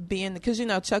being, because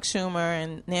Chuck Schumer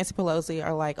and Nancy Pelosi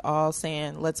are like all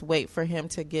saying let's wait for him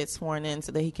to get sworn in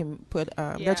so that he can put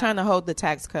they're trying to hold the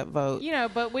tax cut vote,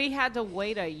 but we had to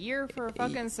wait a year for a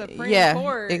fucking Supreme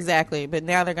Court. Exactly, but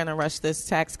now they're gonna rush this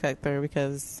tax cut through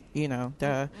because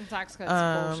the tax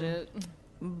cut's bullshit.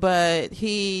 But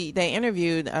they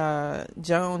interviewed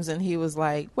Jones, and he was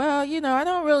like, well, I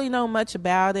don't really know much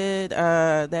about it,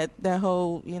 that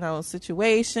whole,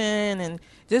 situation, and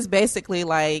just basically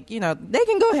like, they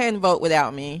can go ahead and vote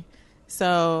without me.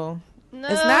 So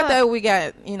it's not that we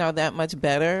got, that much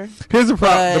better. Here's the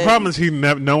problem. The problem is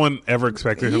no one ever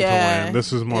expected him to win.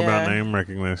 This was more about name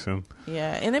recognition.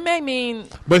 Yeah, and it may mean,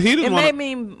 but he didn't. It may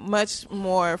mean much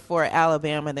more for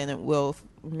Alabama than it will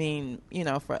mean,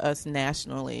 for us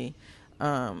nationally,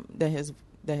 that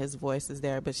his voice is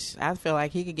there. But I feel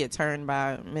like he could get turned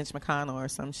by Mitch McConnell or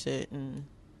some shit, and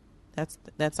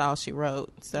that's all she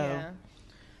wrote. So,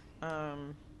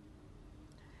 and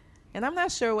I'm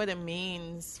not sure what it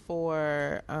means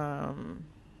for, the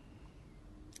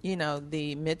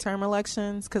midterm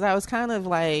elections, because I was kind of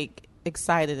like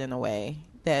excited in a way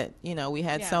that we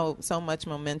had so much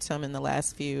momentum in the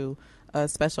last few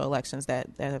special elections that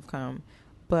have come.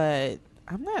 But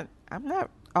I'm not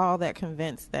all that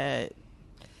convinced that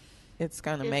it's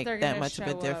going to make that much of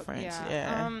a difference.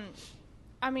 Yeah.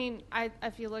 I mean, I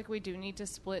feel like we do need to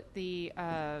split the.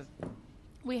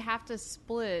 We have to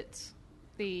split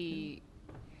the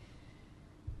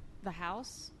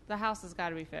House. The House has got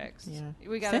to be fixed. Yeah.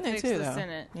 We got to fix the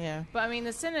Senate. Yeah. But I mean,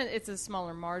 the Senate, it's a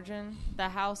smaller margin. The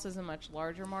House is a much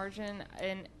larger margin,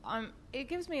 and it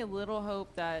gives me a little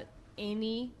hope that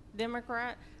any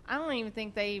Democrat. I don't even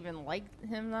think they even liked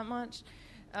him that much.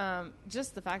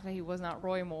 Just the fact that he was not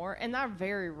Roy Moore, and that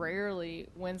very rarely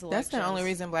wins elections. That's the only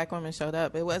reason black women showed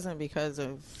up. It wasn't because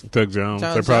of Doug Jones.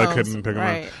 They probably couldn't pick him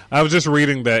up. I was just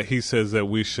reading that he says that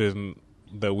we shouldn't,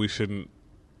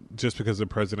 just because the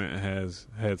president has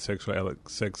had sex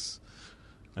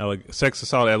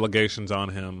assault allegations on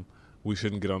him, we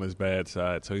shouldn't get on his bad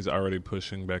side. So he's already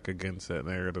pushing back against that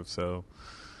narrative. So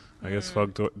I guess fuck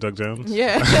Doug Jones.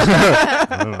 Yeah.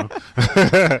 I don't know.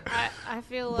 I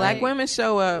feel like black women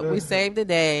show up, we save the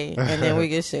day, and then we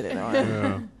get shitted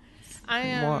on.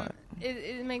 Yeah.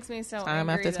 It makes me so time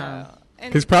angry, after time.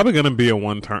 And he's probably going to be a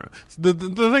one-term. The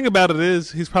thing about it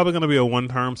is he's probably going to be a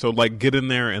one-term. So like get in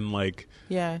there and like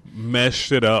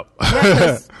mesh it up.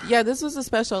 This was a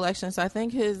special election, so I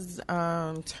think his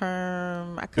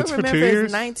term, I couldn't remember if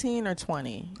it's 19 or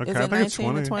 20. Okay, is it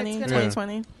 19 or 20?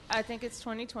 2020? I think it's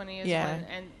 2020 is when,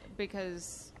 and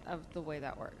because of the way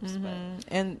that works. Mm-hmm.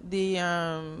 And the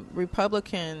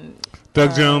Republican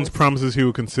Doug Jones promises he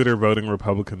will consider voting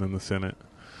Republican in the Senate.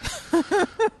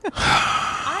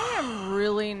 I am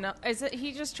really not. Is it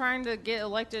he just trying to get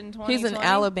elected in 2020? He's an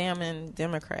Alabama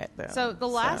Democrat, though. So the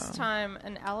last time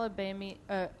an Alabama,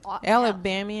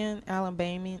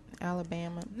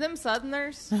 them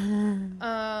Southerners,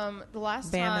 the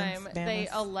last time they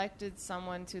elected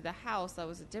someone to the House that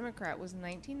was a Democrat was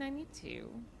 1992,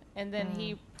 And then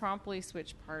he promptly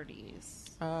switched parties.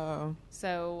 Oh.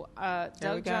 So,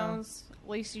 Doug Jones, at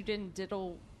least you didn't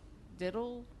diddle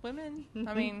women.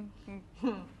 I mean,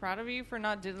 proud of you for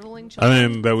not diddling children. I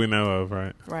mean, that we know of,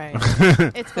 right? Right.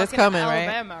 It's That's fucking coming,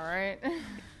 Alabama, right?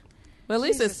 Well, at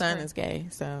least his Jesus son Christ. is gay,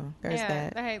 so there's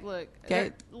that. Hey, look.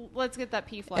 Gay- Let's get that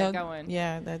P flag going.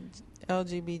 Yeah, that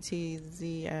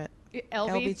LGBTZ at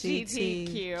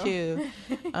LBGTQ.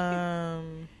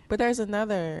 But there's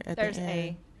another at There's the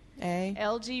end. A.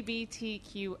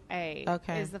 LGBTQA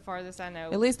Okay. is the farthest I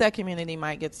know. At least that community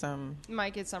might get some.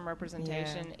 Might get some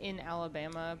representation in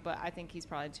Alabama, but I think he's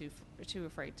probably too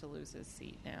afraid to lose his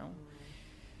seat now.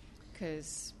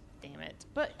 Because, damn it.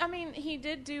 But, I mean, he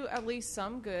did do at least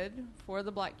some good for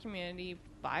the black community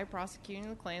by prosecuting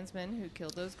the Klansmen who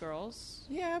killed those girls.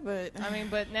 Yeah, but I mean,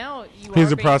 but now you He's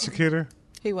are a prosecutor?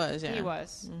 he was. Yeah, He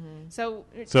was. Mm-hmm. So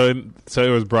So it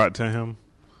was brought to him?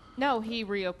 no, he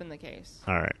reopened the case.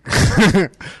 All right.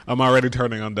 I'm already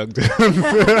turning on Doug Jones.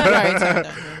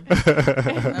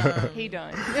 He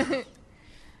done.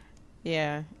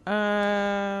 Yeah.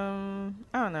 I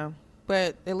don't know,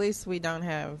 but at least we don't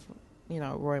have,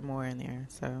 Roy Moore in there.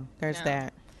 So there's No.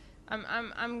 that.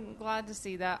 I'm glad to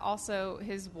see that. Also,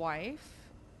 his wife,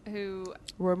 who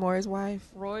Roy Moore's wife.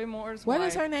 Roy Moore's What wife.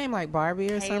 is her name? Like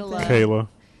Barbie or Kayla. something? Kayla.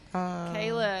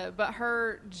 Kayla, but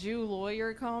her Jew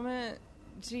lawyer comment,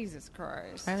 Jesus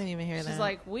Christ. I didn't even hear that. She's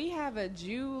like, we have a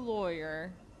Jew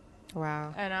lawyer.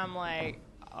 Wow. And I'm like,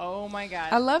 oh my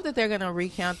God. I love that they're going to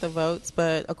recount the votes,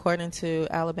 but according to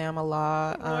Alabama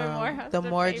law, Roy Moore has the to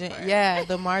margin, pay for it. yeah,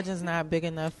 the margin's not big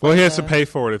enough. Well, for he has to the- pay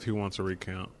for it if he wants a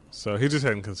recount. So he just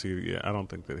hadn't conceded yet. I don't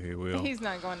think that he will. He's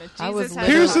not going to. Jesus I was has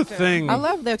Here's the talked to him. thing. I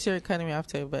love that you're cutting me off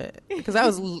too, but because I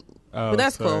was, but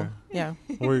that's sorry. cool. Yeah,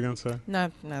 What were you going to say?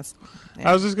 not. Yeah.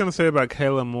 I was just going to say about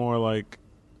Kayla Moore, like,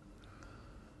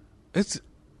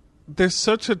 there's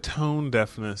such a tone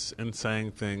deafness in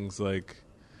saying things like,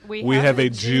 we have a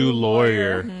Jew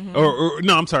lawyer. Mm-hmm. Or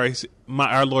no, I'm sorry.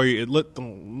 Our lawyer,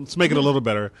 let's make it a little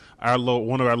better.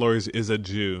 One of our lawyers is a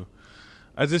Jew.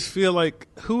 I just feel like,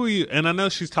 who are you? And I know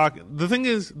she's talking. The thing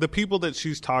is, the people that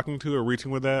she's talking to or reaching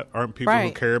with that aren't people who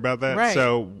Right. care about that. Right.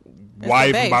 So It's why the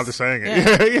even base. bother saying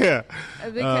it? Yeah. Yeah.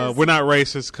 Because- We're not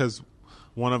racist because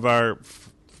one of our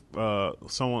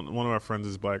one of our friends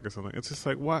is black or something. It's just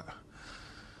like, what?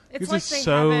 It's You're like just they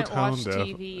so haven't tone watched deaf.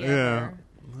 TV Yeah. ever.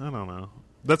 I don't know.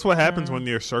 That's what happens when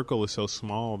your circle is so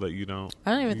small that you don't.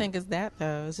 I don't even think it's that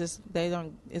though. It's just they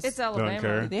don't. It's care.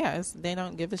 Alabama. Yeah, they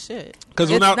don't give a shit. 'Cause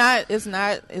it's without- not. It's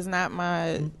not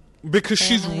my. Because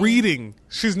she's Family. reading.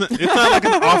 It's not like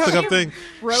an off the cuff thing.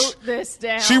 Wrote this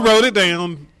down. She wrote it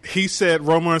down. He said,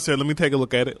 Romar said, let me take a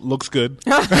look at it. Looks good.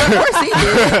 Of course he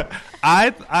did.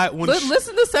 When But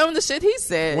listen to some of the shit he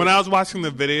said. when I was watching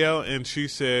the video and she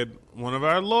said, one of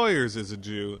our lawyers is a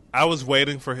Jew, I was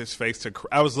waiting for his face to,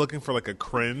 I was looking for like a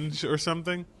cringe or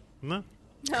something. No.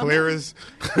 Clear as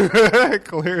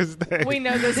day. We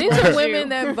know this. These one are Jew. women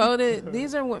that voted.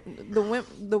 These are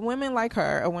the women like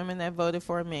her are women that voted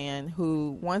for a man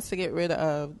who wants to get rid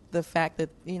of the fact that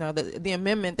the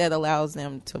amendment that allows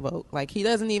them to vote. Like he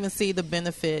doesn't even see the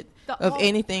benefit of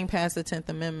anything past the 10th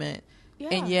Amendment,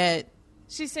 and yet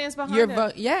she stands behind your him.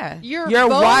 vote. Yeah, You're your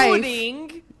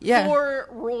voting wife, for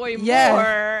Roy Yeah.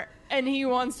 Moore, and he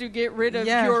wants to get rid of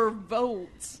Yeah. your vote.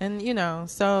 and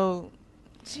so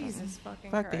Jesus fucking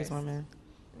fuck Christ. these women.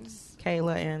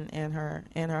 Kayla and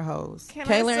her hoes. Can Kayla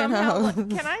I and her somehow, hoes.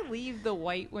 can I leave the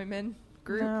white women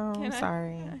group? No, Can I'm I?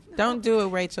 sorry. Don't do it,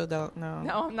 Rachel. Don't. No.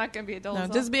 No, I'm not going to be a No, doll's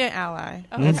just be an ally.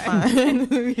 Okay. That's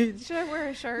fine. Should I wear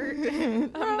a shirt?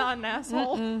 I'm not an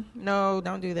asshole. No,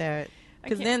 don't do that.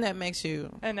 Because can't- then that makes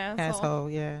you An asshole. asshole.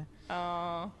 Yeah.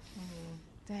 Oh,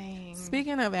 dang.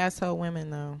 Speaking of asshole women,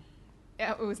 though,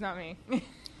 Yeah, it was not me.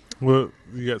 Well,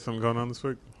 you got something going on this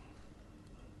week?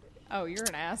 Oh, you're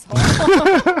an asshole.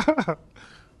 I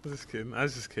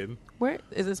was just kidding. where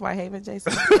is this Whitehaven,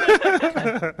 Jason?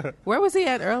 Okay. Where was he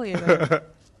at earlier? Though?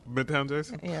 Midtown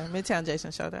Jason? Yeah, Midtown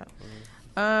Jason showed up.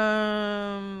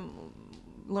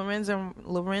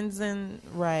 Lorenzen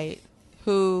Wright,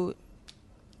 who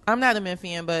I'm not a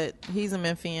Memphian, but he's a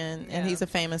Memphian, and he's a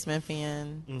famous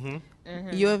Memphian.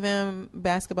 Mm-hmm. U of M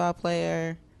basketball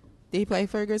player. Did he play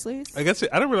for Grizzlies? I guess I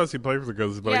didn't realize he played for the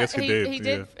Grizzlies, but I guess he did. He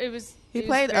did. Yeah. It was. He it was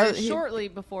played, very he- shortly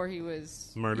before he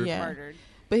was Murdered. Yeah. murdered.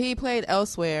 But he played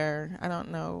elsewhere. I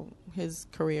don't know his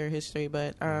career history,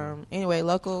 but anyway,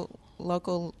 local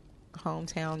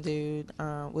hometown dude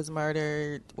was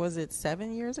murdered. Was it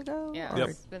 7 years ago? Yeah, Or Yep.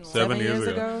 it's been 7 years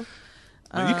ago.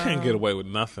 No, you can't get away with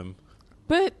nothing.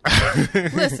 But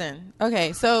listen,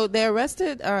 okay, so they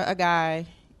arrested a guy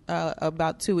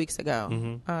about 2 weeks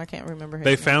ago. I can't remember his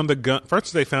They name. found a gun.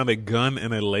 First, they found a gun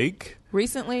in a lake.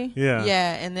 Recently? Yeah.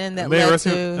 Yeah, and then that And they led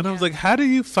arrested to... him, and I was like, how do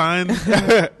you find...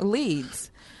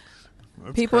 leads.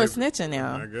 That's People crazy. are snitching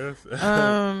now. I guess.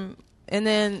 And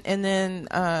then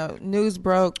news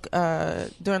broke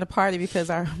during the party because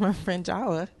my friend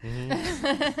Jala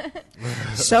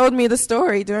showed me the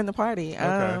story during the party.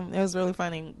 It was really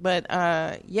funny. But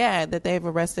that they've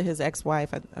arrested his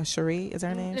ex-wife, Cherie is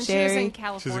her name? And Sherry. she was in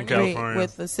California. She's in California.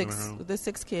 With the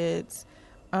six kids.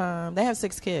 They have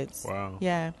 6 kids. Wow.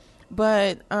 Yeah.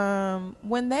 But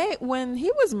when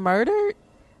he was murdered,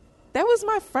 that was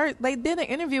my first. They did an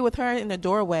interview with her in the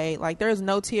doorway. Like, there was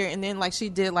no tear, and then like she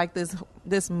did like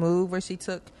this move where she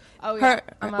took her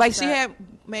like she had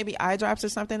maybe eye drops or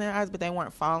something in her eyes, but they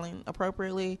weren't falling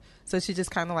appropriately. So she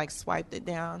just kind of like swiped it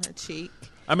down her cheek.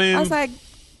 I mean, I was like,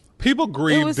 people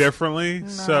grieve differently. Nah,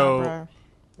 so, bruh.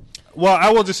 well,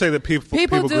 I will just say that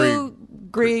people do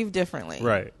grieve differently,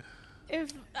 right?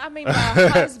 My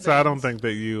husband. So I don't think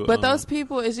that you. But those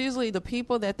people is usually the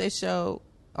people that they show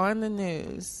on the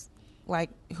news.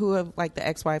 Like, who have, like,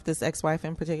 this ex-wife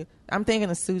in particular. I'm thinking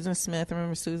of Susan Smith.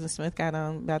 Remember Susan Smith got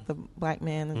on about the black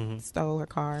man and stole her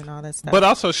car and all that stuff. But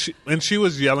also, she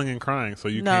was yelling and crying, so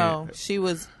you can't. No, she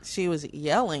was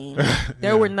yelling.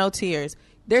 There were no tears.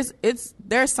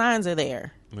 Their signs are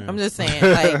there. Yeah. I'm just saying,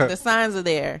 like, the signs are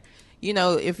there. You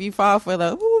know, if you fall for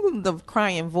the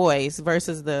crying voice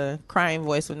versus the crying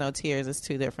voice with no tears, it's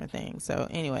 2 different things. So,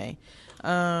 anyway,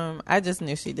 I just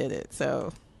knew she did it,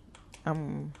 so...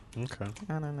 Okay.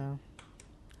 I don't know.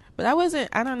 But I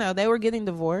don't know. They were getting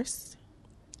divorced.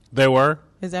 They were?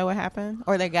 Is that what happened?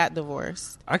 Or they got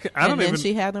divorced? Then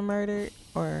she had them murdered?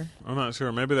 Or I'm not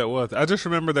sure. Maybe that was. I just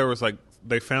remember there was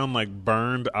they found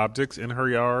burned objects in her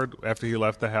yard after he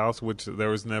left the house, which there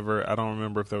was never, I don't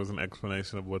remember if there was an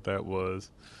explanation of what that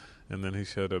was. And then he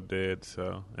showed up dead,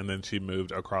 and then she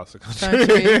moved across the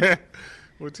country.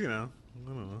 Which, I don't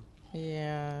know.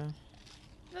 Yeah.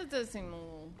 That does seem a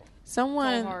little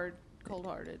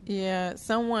cold-hearted. Yeah,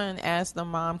 someone asked the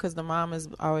mom, because the mom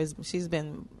she's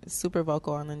been super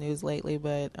vocal on the news lately,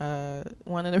 but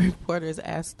one of the reporters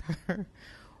asked her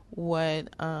what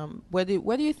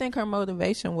do you think her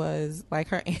motivation was? Like,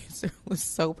 her answer was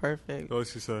so perfect. What did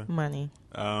she say? Money.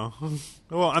 Oh.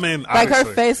 Well, I mean, like her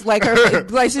face, like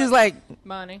she's like,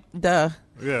 money. Duh.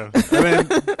 Yeah. I mean,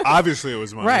 obviously it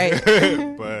was money. Right.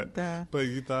 but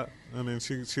you thought, I mean,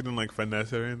 she didn't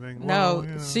finesse or anything? No,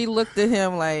 she looked at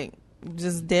him like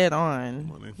just dead on.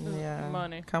 Money. Yeah.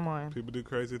 Money. Come on. People do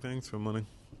crazy things for money.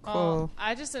 Cool.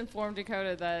 I just informed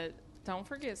Dakota that, don't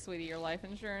forget, sweetie, your life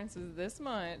insurance is this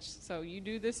much, so you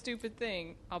do this stupid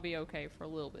thing, I'll be okay for a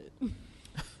little bit.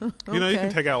 You know, you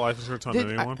can take out life insurance on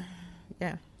anyone.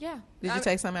 Yeah. Yeah. Did you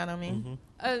take some out on me? Mm-hmm.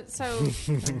 So,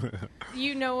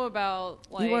 you know about,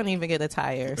 you won't even get a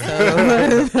tire, so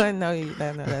I know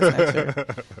that's not true.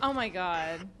 Oh, my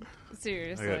God.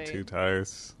 Seriously. I got 2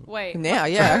 tires. Wait. Now,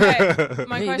 yeah. Okay.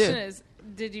 My question is,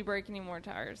 did you break any more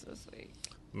tires this week?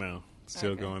 No.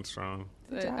 Still going strong.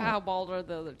 How bald are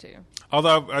the other 2?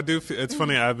 Although I do feel, it's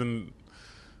funny,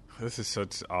 this is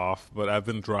such off, but I've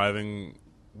been driving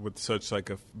with such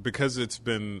because it's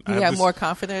been... You have more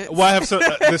confidence? Well, I have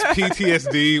this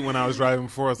PTSD when I was driving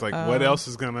before. I was like, what else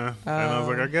is going to... And I was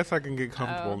like, I guess I can get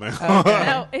comfortable now. Okay.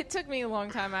 No, it took me a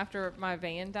long time after my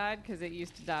van died, because it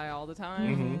used to die all the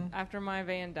time. Mm-hmm. After my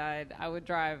van died, I would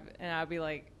drive, and I'd be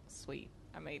like, sweet,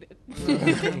 I made it.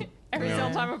 Every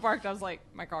single time I parked, I was like,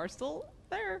 my car's still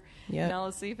there. Yep. Now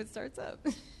let's see if it starts up.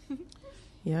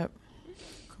 Yep.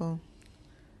 Cool.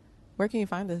 Where can you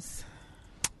find us?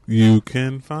 You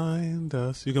can find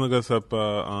us. You can look us up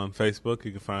on Facebook.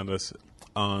 You can find us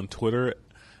on Twitter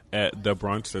at The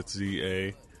Brunch. That's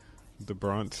ZA. The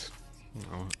Brunch.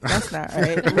 Oh. That's not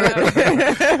right.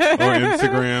 Or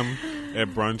Instagram at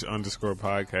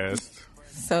brunch_podcast.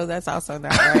 So that's also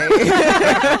not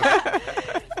right.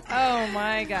 Oh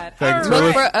my God!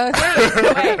 Look for us.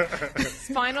 Wait.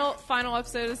 Final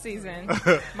episode of the season.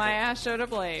 My ass showed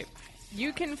up late.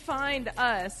 You can find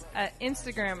us at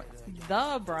Instagram,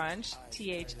 The Brunch,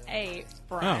 THA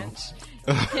Brunch.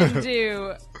 You can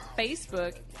do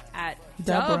Facebook at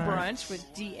The Brunch with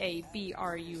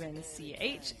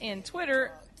DABRUNCH, and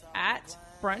Twitter at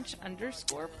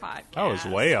brunch_podcast. I was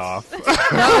way off.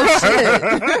 No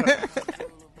shit.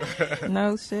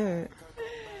 No shit.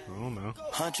 I don't know.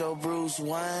 Huncho Bruce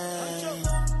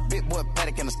Wayne. Big boy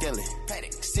Paddock and a skelly.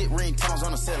 Sit ring tones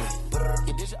on the ceiling.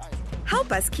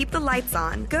 Help us keep the lights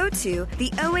on. Go to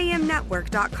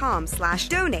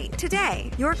theoamnetwork.com/donate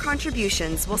today. Your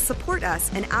contributions will support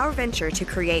us in our venture to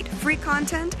create free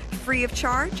content, free of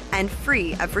charge, and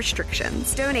free of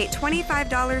restrictions. Donate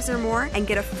 $25 or more and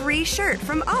get a free shirt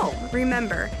from O.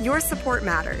 Remember, your support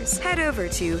matters. Head over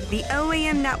to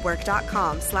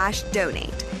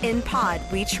theoamnetwork.com/donate. In Pod,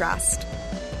 we trust.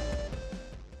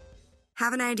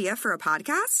 Have an idea for a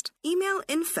podcast? Email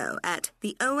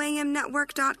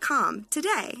info@theoamnetwork.com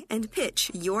today and pitch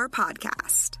your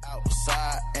podcast.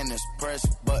 Outside and this press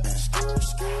button.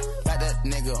 Got that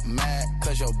nigga mad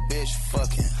cause your bitch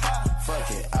fucking. Fuck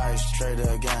it, ice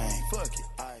trader gang. Fuck it,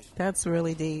 ice. That's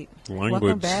really deep. Language.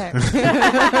 Welcome back.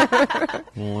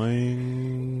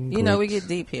 Language. You know, we get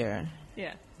deep here.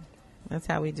 Yeah. That's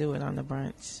how we do it on the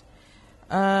brunch.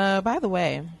 By the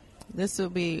way, this will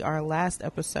be our last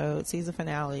episode, season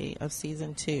finale of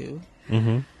season 2.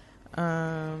 Mm-hmm.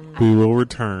 We will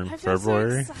return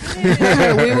February. So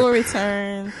excited. We will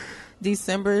return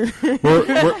December. We're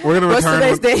going to What's return.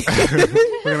 today's date?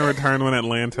 We're going to return when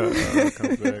Atlanta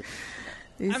comes back.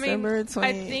 December 20th.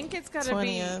 I think it's got to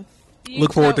be.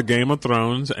 Look forward to Game of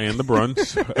Thrones and the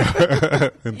brunch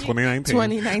in 2019.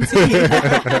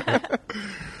 2019.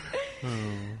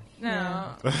 No.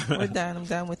 We're done. I'm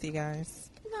done with you guys.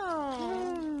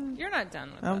 No. You're not done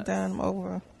with I'm us. done. I'm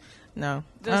over. No.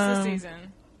 Just the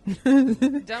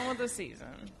season. Done with the season.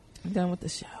 I'm done with the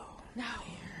show. No.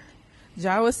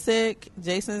 Ja was sick.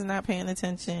 Jason's not paying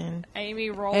attention. Amy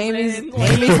rolled Amy's in.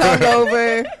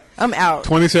 hungover. I'm out.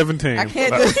 2017. I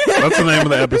can't That's the name of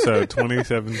the episode.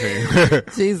 2017.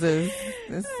 Jesus.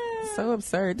 It's so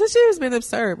absurd. This year's been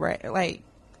absurd, right? Like,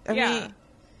 I mean,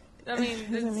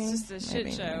 it's just a shit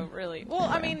maybe. show, really. Well,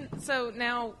 I mean, so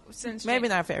now since maybe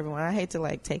not for everyone. I hate to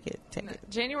like take it.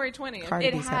 January 20th, Cardi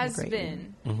it B's having a has great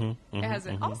been. year. It has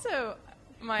been. Also,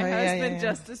 my Oh, husband yeah.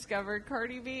 just discovered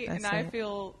Cardi B, and I it.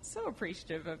 feel so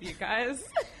appreciative of you guys.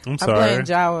 I'm I sorry. blame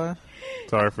Jawa.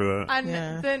 Sorry for that.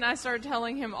 And then I started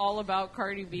telling him all about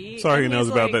Cardi B. Sorry he and knows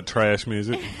he's about like- that trash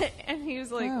music. And he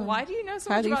was like, Oh. "Why do you know so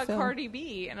How much do you about feel? Cardi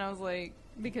B?" And I was like,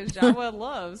 "Because Jawa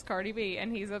loves Cardi B,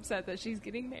 and he's upset that she's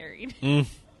getting married."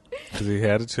 Because he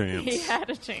had a chance. He had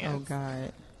a chance. Oh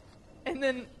God. And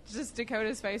then just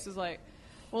Dakota's face was like,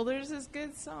 "Well, there's this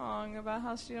good song about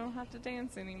how she don't have to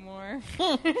dance anymore."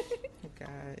 Oh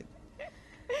God.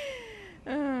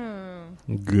 Oh,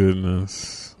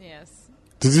 Goodness. yes.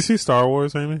 Did you see Star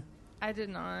Wars, Amy? I did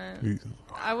not.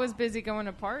 I was busy going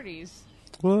to parties.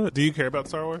 What? Do you care about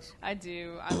Star Wars? I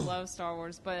do. I love Star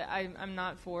Wars, but I'm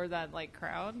not for that like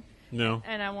crowd. No.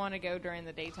 And I want to go during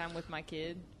the daytime with my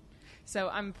kid. So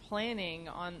I'm planning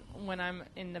on when I'm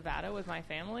in Nevada with my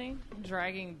family,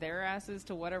 dragging their asses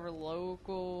to whatever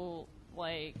local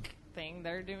like thing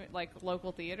they're doing, like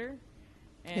local theater.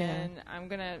 And I'm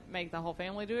going to make the whole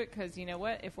family do it because you know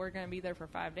what? If we're going to be there for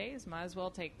 5 days, might as well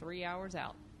take 3 hours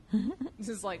out. This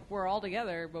is like we're all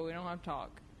together, but we don't have to talk.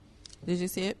 Did you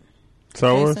see it?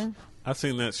 Star Wars? Jason? I've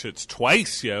seen that shit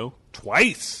twice, yo.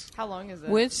 Twice. How long is it?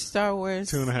 Which Star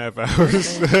Wars? 2.5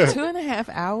 hours. 2.5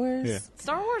 hours? Yeah.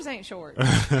 Star Wars ain't short.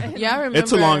 Yeah, I remember. It's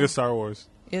the longest Star Wars.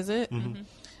 Is it?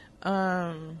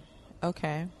 Mm-hmm.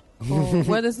 Okay. Cool.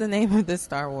 What is the name of this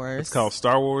Star Wars? It's called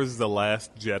Star Wars The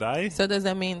Last Jedi. So does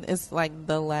that mean it's like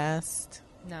the last?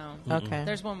 No. Okay.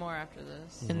 There's one more after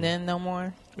this. And then no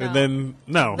more? And then,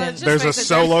 no, Just there's a basically-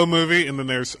 solo movie, and then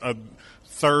there's a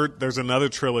third, there's another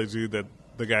trilogy that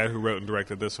the guy who wrote and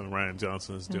directed this one, Ryan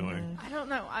Johnson, is doing. I don't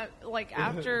know. I like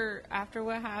after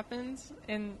what happens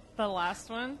in the last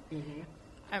one.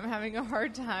 I'm having a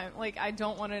hard time. Like, I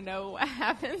don't want to know what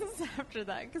happens after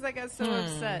that because I got so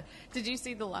upset. Did you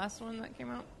see the last one that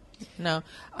came out? No.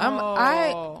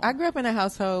 Oh. I grew up in a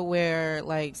household where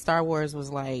like Star Wars was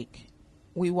like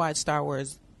we watched Star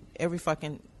Wars every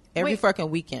fucking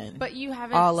weekend. But you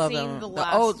haven't all of seen them. the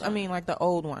last old one. I mean like the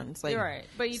old ones. Like You're right.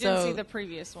 But you didn't so- see the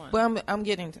previous one. But I'm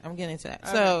getting to that.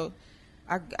 Okay. So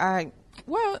I'm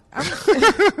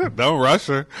Don't rush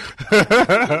her.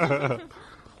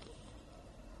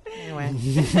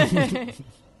 anyway.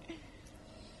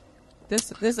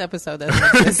 This episode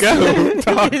doesn't exist. Go.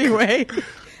 Talk. Anyway.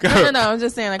 Go. No, I'm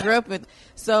just saying I grew up with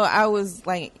so I was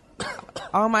like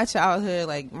all my childhood,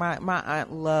 like my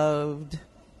aunt loved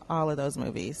all of those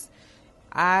movies.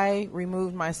 I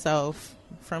removed myself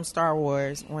from Star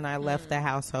Wars when I left the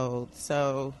household.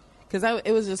 So, because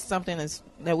it was just something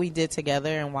that we did together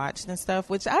and watched and stuff,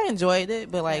 which I enjoyed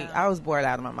it, but like I was bored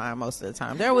out of my mind most of the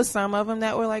time. There was some of them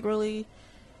that were like really,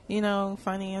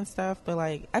 funny and stuff, but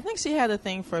like I think she had a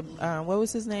thing for what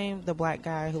was his name? The black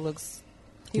guy who looks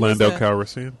Lando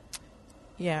Calrissian.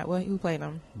 Yeah, well, who played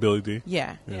him? Billy D.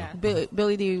 Yeah. Yeah.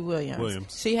 Billy D.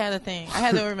 Williams. She had a thing. I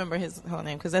had to remember his whole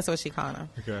name because that's what she called him.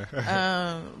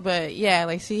 Okay. But yeah,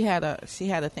 like she had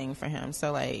a thing for him.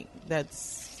 So like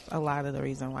that's a lot of the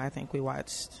reason why I think we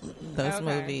watched those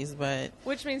movies. But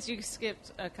which means you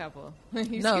skipped a couple.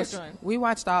 You no, skipped one. we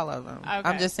watched all of them. Okay.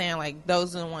 I'm just saying like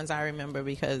those are the ones I remember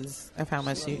because of how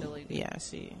much she loved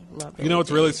Billy You know what's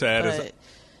D. really sad is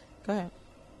go ahead.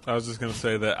 I was just going to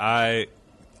say that I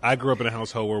grew up in a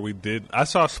household where I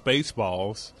saw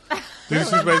Spaceballs. Did you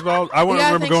see Spaceballs? I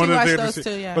remember going to the theater to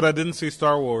see, but I didn't see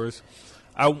Star Wars.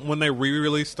 When they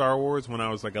re-released Star Wars when I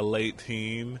was like a late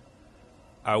teen,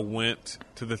 I went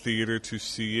to the theater to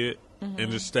see it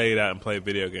and just stayed out and played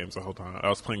video games the whole time. I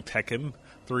was playing Tekken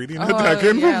 3D.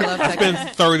 Tekken. Yeah, I love Tekken. I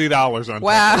spent $30 on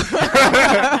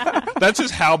Tekken. That's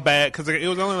just how bad, because it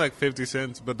was only like 50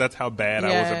 cents, but that's how bad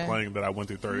I wasn't playing that I went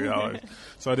through $30.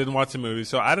 So I didn't watch the movie.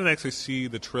 So I didn't actually see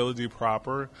the trilogy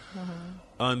proper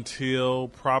until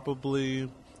probably,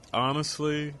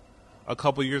 honestly, a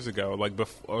couple years ago, like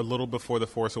a little before The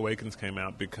Force Awakens came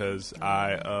out, because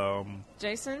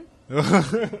Jason?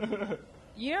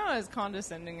 You know, as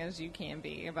condescending as you can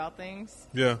be about things.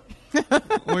 Yeah.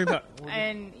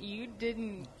 And you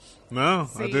didn't. No,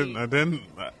 see. I didn't.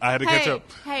 I had to catch up.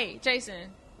 Hey,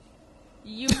 Jason.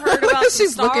 You heard about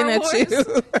She's Star looking Wars? at you.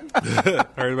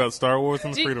 Heard about Star Wars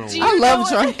and Freedom Wars. I love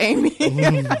Drunk Amy.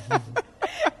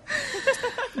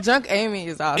 Drunk Amy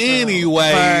is awesome.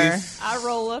 Anyways, I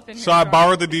roll up in so I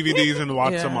borrowed the DVDs and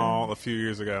watched them all a few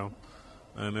years ago,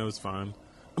 and it was fun.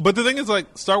 But the thing is,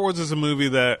 like, Star Wars is a movie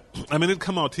that, I mean, it'd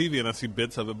come on TV and I see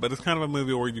bits of it, but it's kind of a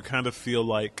movie where you kind of feel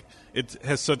like it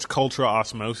has such cultural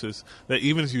osmosis that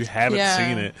even if you haven't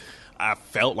seen it, I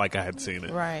felt like I had seen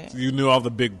it. Right. You knew all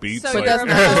the big beats. So But you're that's a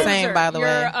not the poser. same, by the way.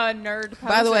 You're a nerd poser.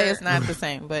 By the way, it's not the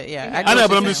same, but yeah. I know,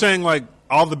 but I'm just saying, like,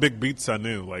 all the big beats I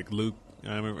knew, like Luke.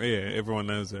 I remember, everyone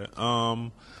knows that.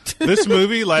 This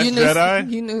movie, Last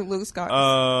Jedi. You knew Luke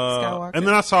Skywalker. And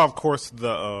then I saw, of course, the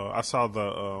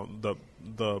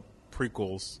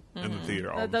prequels in the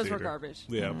theater. Those were garbage.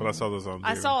 Yeah, but I saw those on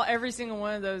theater. I saw every single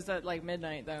one of those at like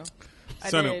midnight, though. I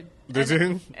did. Did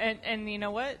you? And you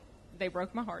know what? They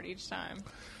broke my heart each time.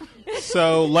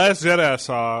 So, Last Jedi I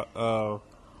saw,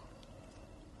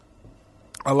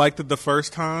 I liked it the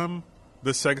first time.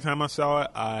 The second time I saw it,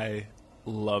 I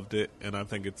loved it, and I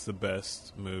think it's the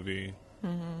best movie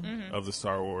of the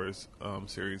Star Wars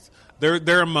series.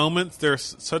 There are moments,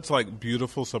 there's such like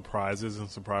beautiful surprises and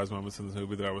surprise moments in this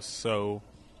movie that I was so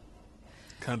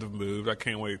kind of moved. I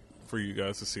can't wait for you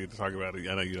guys to see it, to talk about it.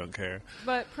 I know you don't care.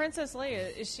 But Princess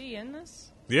Leia, is she in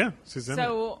this? Yeah, she's in it.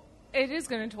 So it is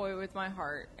going to toy with my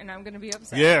heart, and I'm going to be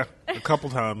upset. Yeah, a couple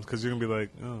times, because you're going to be like,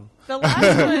 oh. The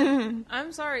last one,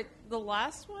 I'm sorry, the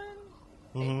last one,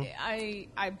 I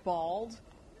bawled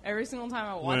every single time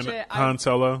I watch When it. Han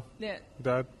Solo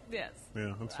died? Yes.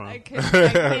 Yeah, that's fine. I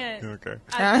can't. Okay.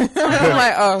 I'm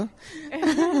like, oh.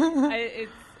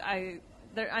 I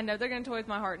know they're going to toy with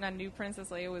my heart, and I knew Princess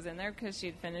Leia was in there because she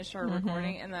had finished her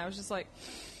recording, and I was just like,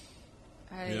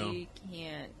 I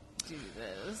can't do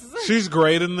this. She's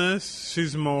great in this.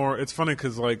 She's more. It's funny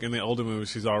because like in the older movies,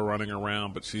 she's all running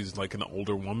around, but she's like an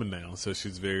older woman now, so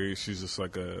she's just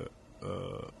like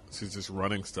she's just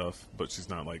running stuff, but she's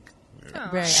not like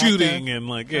shooting and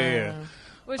like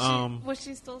Was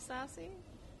she still sassy?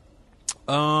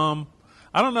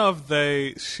 I don't know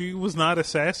if she was not as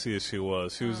sassy as she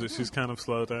was. She's kind of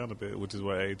slowed down a bit, which is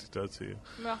what age does to you.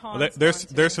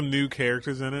 There's some new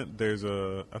characters in it. There's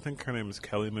I think her name is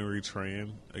Kelly Marie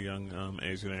Tran, a young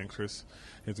Asian actress.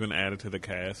 Has been added to the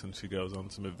cast, and she goes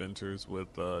on some adventures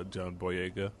with John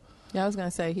Boyega. Yeah, I was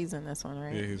gonna say he's in this one,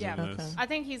 right? Yeah, he's in this. I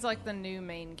think he's like the new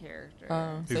main character.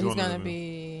 So he's gonna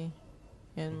be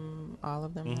in all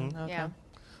of them. Okay. Yeah.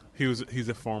 He's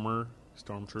a former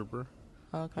stormtrooper.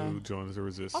 Okay. Who joins the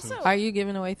resistance? Also, are you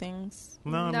giving away things?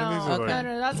 No, I mean, these are like,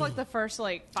 no. That's like the first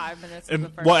like 5 minutes of the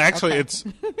first. Well, actually, it's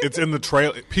in the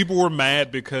trailer. People were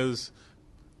mad because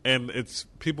you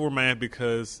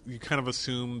kind of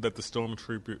assume that the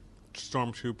stormtroopers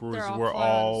were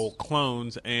all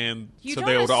clones, and so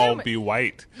they would all be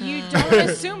white. You don't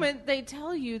assume it. They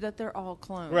tell you that they're all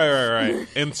clones. Right.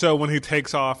 And so when he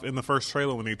takes off in the first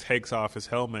trailer, when he takes off his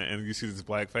helmet and you see this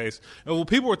black face, well,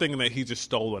 people were thinking that he just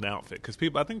stole an outfit because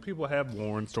I think people have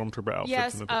worn stormtrooper outfits.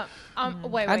 Yes.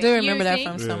 Wait. I do remember that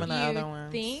from some of the other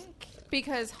ones. Think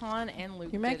because Han and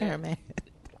Luke. You're making her mad.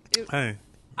 Hey.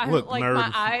 Look, nerd.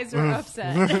 my eyes are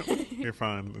upset. You're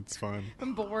fine. It's fine.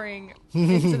 I'm boring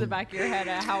into the back of your head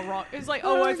at how wrong. It's like,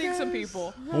 I think some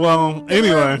people. Well, They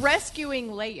anyway. were rescuing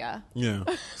Leia. Yeah.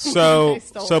 So They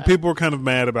stole that. people were kind of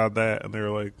mad about that, and they were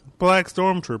like, "Black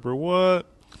Stormtrooper, what?"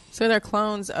 So they're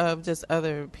clones of just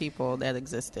other people that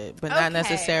existed, but not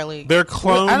necessarily. They're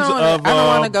clones of. I don't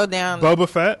want to go down. Boba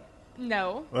Fett.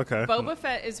 No. Okay. Boba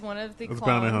Fett is one of the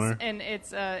clones, and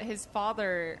it's his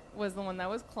father was the one that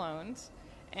was cloned.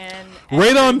 And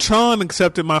Radon Chon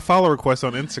accepted my follow request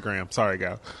on Instagram. Sorry,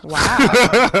 gal.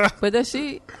 Wow. But does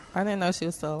she? I didn't know she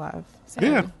was still alive. So.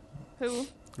 Yeah. Who?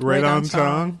 Radon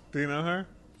Chon. Do you know her?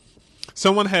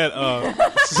 Someone had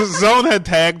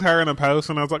tagged her in a post,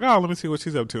 and I was like, "Oh, let me see what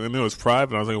she's up to." And it was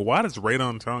private. I was like, "Why does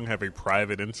Radon Chong have a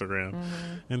private Instagram?"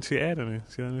 And she added me.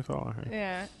 She let me follow her.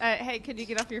 Yeah. Hey, could you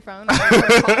get off your phone?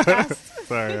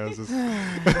 Sorry, I was just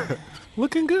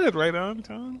looking good, Radon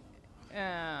Chong.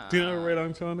 Do you know what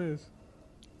Radon Chong is?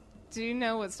 Do you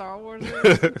know what Star Wars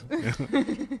is?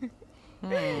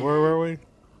 Where were we?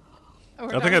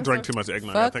 I think I drank too much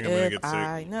eggnog. I think I'm going to get sick.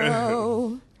 I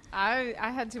know. I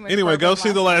had too much. Anyway, go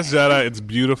see The Last Jedi. It's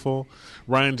beautiful.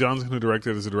 Rian Johnson, who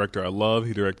directed, is a director I love.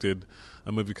 He directed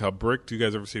a movie called Brick. Do you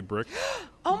guys ever see Brick?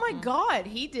 Oh my God,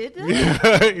 he did that?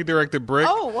 Yeah, he directed Brick.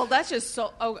 Oh, well, that's just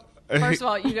so. Oh, first of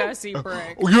all, you gotta see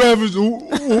Brick. You haven't.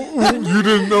 You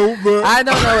didn't know that. I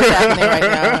don't know what's happening right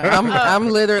now. I'm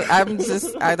literally.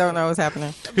 I don't know what's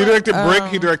happening. He directed Brick.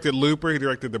 He directed Looper. He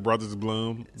directed The Brothers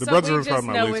Bloom. The so Brothers we Bloom just probably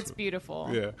my know least. it's beautiful.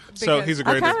 Yeah. So he's a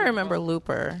great. I kind of remember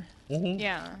Looper.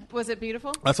 Yeah. Was it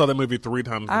beautiful? I saw that movie 3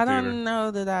 times in the theater. I don't know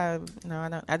that I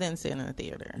don't. I didn't see it in the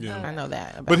theater. Yeah. I know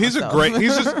that. About But he's myself. a great.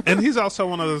 He's just, and he's also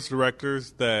one of those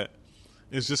directors that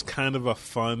is just kind of a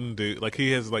fun dude. Like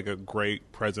he has like a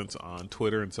great presence on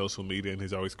Twitter and social media, and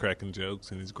he's always cracking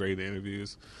jokes and he's great at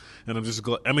interviews. And I'm just.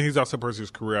 I mean, he's also a person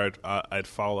whose career I'd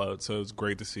followed, so it's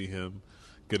great to see him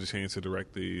get a chance to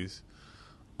direct this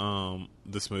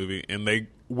movie, and they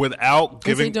without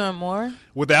giving. Is he doing more?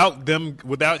 Without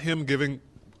him giving.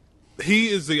 He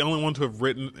is the only one to have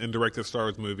written and directed a Star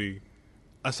Wars movie,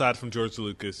 aside from George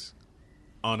Lucas,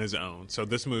 on his own. So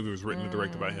this movie was written and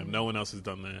directed by him. No one else has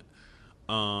done that.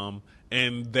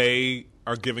 And they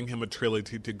are giving him a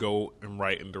trilogy to go and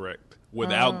write and direct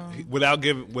without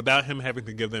him having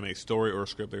to give them a story or a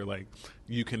script. They're like,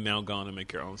 you can now go on and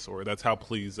make your own story. That's how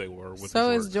pleased they were with. So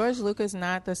his is work. George Lucas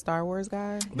not the Star Wars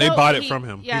guy? They No, bought it from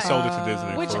him. yeah. He sold it to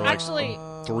Disney, Which for like actually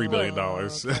 $3 billion.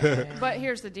 Okay. But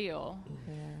here's the deal.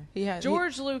 He had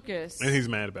George Lucas. And he's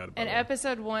mad about it. by In the way.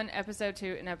 episode 1, episode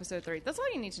 2, and episode 3. That's all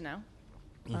you need to know.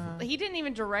 He didn't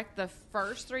even direct the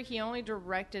first 3. He only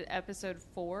directed episode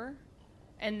 4.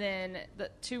 And then the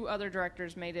 2 other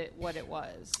directors made it what it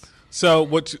was. So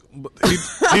what he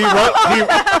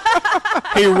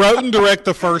wrote and directed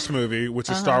the first movie, which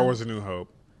is Star Wars: A New Hope.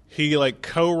 He like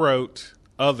co-wrote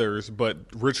others, but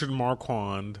Richard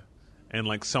Marquand and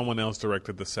like someone else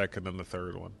directed the second and the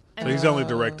third one. So he's only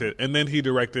directed, and then he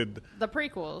directed The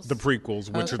prequels.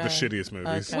 which are the Okay. shittiest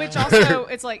movies. Okay. Which also,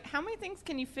 it's like, how many things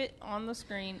can you fit on the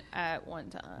screen at one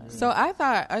time? So I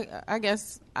thought, I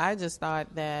guess I just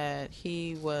thought that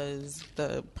he was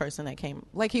the person that came,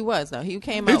 like he was though. He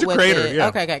came He's out a with creator, it. yeah.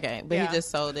 Okay. But Yeah. he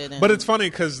just sold it. And, But it's funny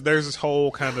because there's this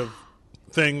whole kind of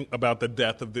thing about the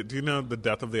death of the. Do you know the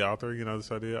death of the author? You know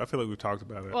this idea? I feel like we've talked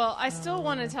about it. Well, I still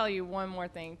want to tell you one more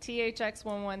thing. THX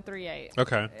 1138.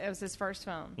 Okay. It was his first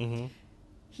film. Mm-hmm.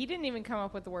 He didn't even come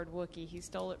up with the word Wookiee. He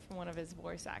stole it from one of his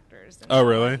voice actors. And Oh,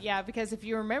 really? Yeah, because if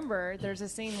you remember, there's a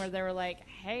scene where they were like,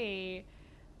 hey,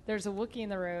 there's a Wookiee in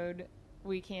the road.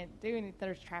 We can't do anything.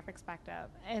 There's traffic's backed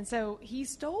up. And so he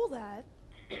stole that.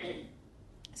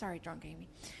 Sorry, drunk Amy.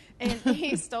 And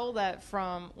he stole that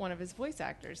from one of his voice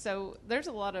actors. So there's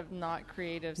a lot of not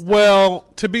creative stuff. Well,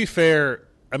 to be fair,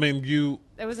 I mean,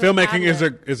 It was an filmmaking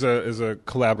ad-lib. is a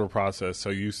collaborative process. So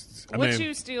What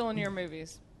you steal in your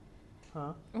movies?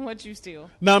 Huh? What you steal?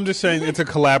 No, I'm just saying it's a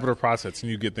collaborative process,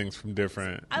 and you get things from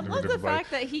different. I love the different ways.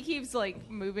 fact that he keeps like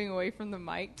moving away from the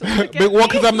mic to look at Well,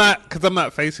 me. because I'm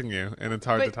not facing you, and it's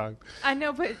hard to But talk. I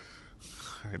know, but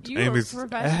you are Amy's,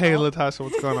 professional. hey, Latasha,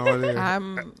 what's going on with you? I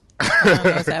don't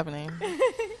know what's happening.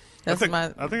 I That's think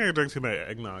my. I drank too much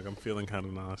eggnog. I'm feeling kind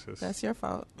of nauseous. That's your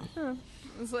fault.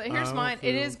 It's like, here's I mine.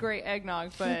 It feel- is great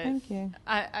eggnog, but Thank you.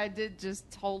 I did just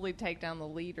totally take down the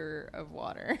liter of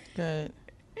water. Good.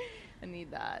 I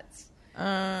need that.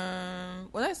 Well,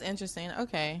 that's interesting.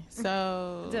 Okay,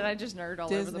 so Did I just nerd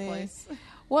all over the Disney. place?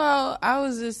 Well, I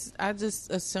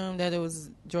just assumed that it was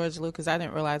George Lucas. I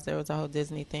didn't realize there was a whole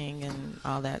Disney thing and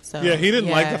all that. So Yeah, he didn't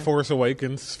like yeah. The Force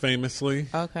Awakens, famously.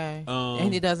 Okay,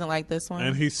 and he doesn't like this one.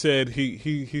 And he said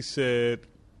he said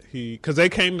because they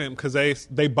came to him because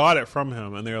they bought it from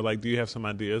him, and they were like, "Do you have some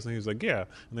ideas?" And he was like, "Yeah."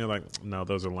 And they're like, "No,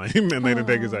 those are lame," and they didn't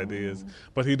take his ideas.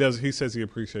 But he says he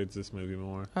appreciates this movie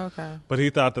more. Okay, But he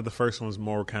thought that the first one was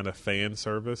more kind of fan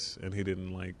service, and he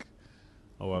didn't like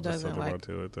a lot of Doesn't stuff like- about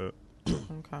to it.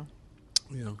 okay.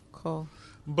 Yeah. Cool.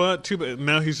 But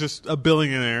now he's just a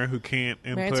billionaire who can't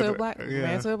input. Married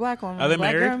to a black woman. Are they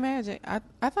black married? Girl magic. I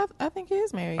think he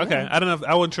is married. Okay, yeah. I don't know.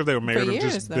 I wasn't sure if they were married For or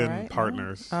years, just though, been right?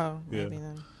 partners. Oh, yeah. maybe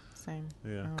then. Same.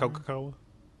 Yeah. Coca-Cola?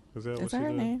 Is that Is what that she her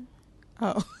did? name?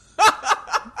 Oh.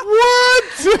 What?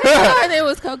 I thought it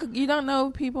was Coca. You don't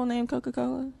know people named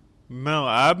Coca-Cola? No,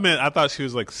 I thought she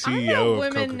was like I CEO know of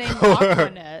women named Coca-Cola.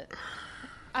 Aquanet.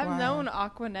 I've Wow. known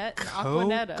Aquanet and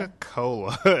Aquanetta.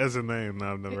 Coca-Cola as a name.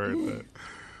 No, I've never heard that.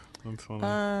 That's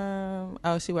funny.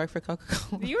 Oh, she worked for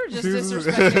Coca-Cola. You were just Jesus.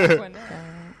 disrespecting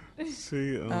Aquanet.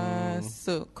 See,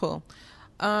 So cool.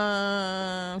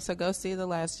 So go see The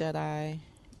Last Jedi.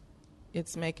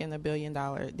 It's making $1 billion.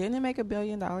 Didn't it make $1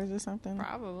 billion or something?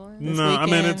 Probably. This no, I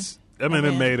mean weekend,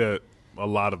 it made a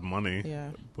lot of money. Yeah.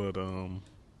 But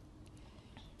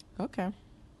Okay.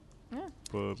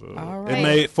 But All it right.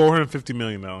 made $450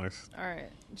 million. All right.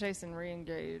 Jason,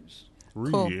 re-engage.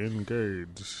 Cool.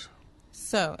 Re-engage.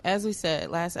 So, as we said,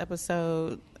 last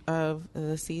episode of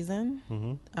the season,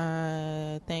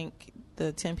 Mm-hmm. thank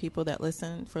the 10 people that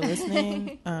listened for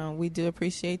listening. We do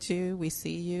appreciate you. We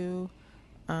see you.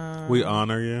 We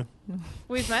honor you.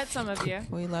 We've met some of you.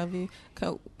 We love you.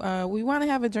 We want to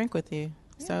have a drink with you.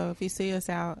 So if you see us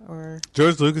out or...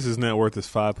 George Lucas's net worth is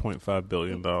 $5.5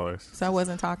 billion. So I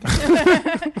wasn't talking.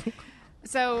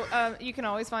 So you can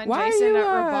always find Why Jason are you,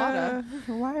 at Rabata.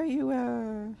 why are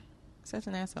you such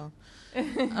an asshole?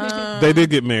 They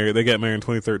did get married. They got married in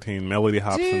 2013. Melody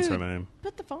Hobson's her Dude. name.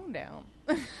 Put the phone down.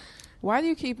 Why do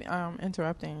you keep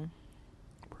interrupting?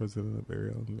 President of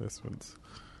Ariel Investments.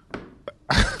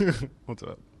 What's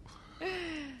up?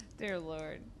 Dear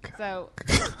Lord. So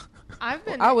I've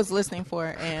been... I was listening for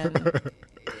it and...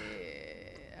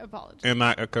 Apologies. And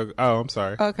I'm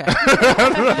sorry. Okay.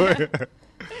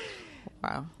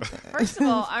 Wow. First of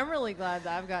all, I'm really glad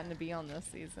that I've gotten to be on this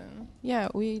season. Yeah,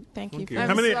 we thank you Thank for, you. I'm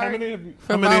How many sorry. have you?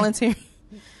 for volunteering.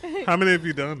 How many have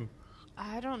you done?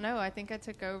 I don't know. I think I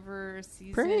took over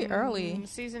season... Pretty early.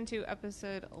 Season 2,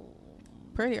 episode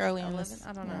Pretty early in 11. this.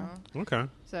 I don't yeah. know. Okay.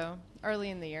 So, early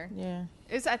in the year. Yeah.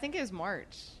 I think it was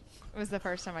March. It was the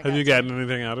first time I Have got you to- gotten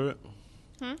anything out of it?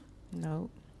 No.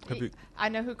 Have you? I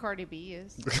know who Cardi B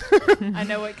is. I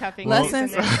know what cuffing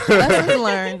Lessons season is. lessons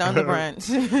learned on the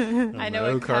brunch. I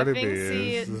know what Cardi cuffing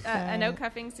B is. I know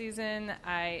cuffing season.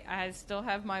 I still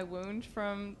have my wound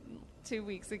from 2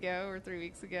 weeks ago or 3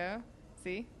 weeks ago.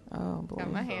 See? Oh boy.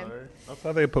 Got my hand. I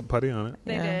thought they put putty on it.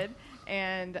 They Yeah. did.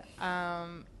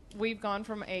 And we've gone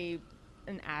from an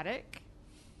attic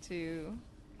to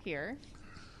here.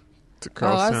 To Oh,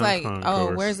 I was Crosstown like,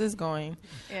 Concourse. where's this going?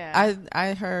 Yeah.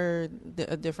 I heard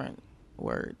a different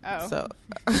word. Oh. So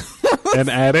An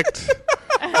addict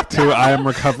to I am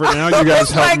recovered now. You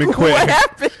guys help me quit. What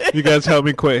happened? You guys help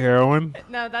me quit heroin.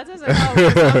 No, that doesn't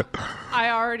help. 'Cause I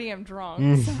already am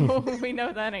drunk, so we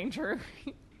know that ain't true.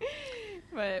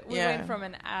 But we Yeah. went from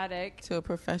an attic. To a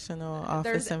professional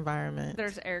office environment.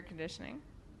 There's air conditioning.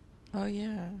 Oh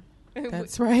yeah,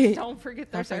 that's right. Don't forget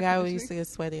I there's air forgot we conditioning. used to get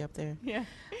sweaty up there. Yeah.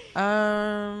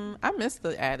 I missed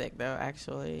the attic though.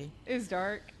 Actually, It was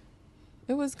dark.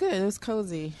 it was good. It was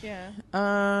cozy. Yeah.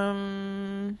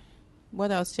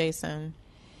 What else, Jason?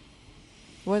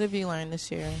 What have you learned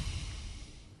this year?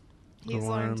 He's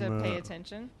learned to learned pay that-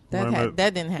 attention. That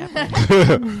didn't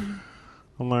happen.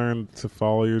 I learned to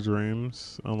follow your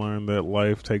dreams. I learned that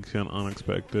life takes you in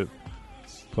unexpected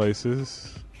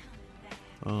places.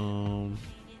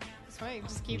 That's right.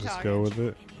 Just keep Just talking. go with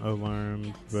it. I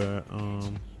learned that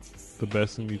the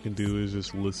best thing you can do is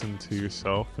just listen to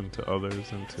yourself and to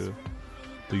others and to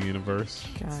the universe.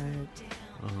 God.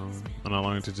 And I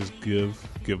learned to just give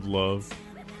love,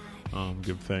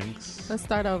 give thanks. Let's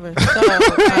start over.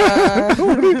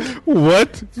 So,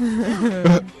 What?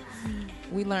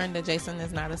 we learned that Jason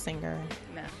is not a singer.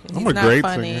 No. He's I'm a not great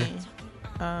funny.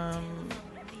 singer.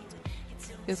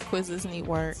 His quizzes need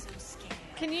work.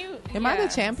 Can you? Am I the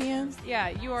champion? Yeah,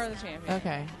 you are the champion.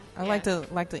 Okay. I Yeah.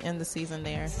 like to end the season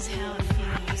there.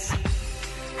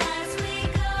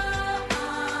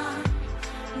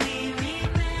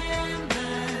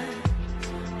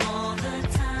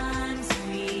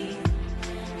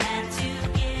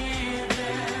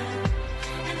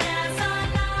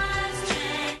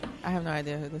 I have no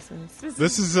idea who this is.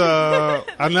 This is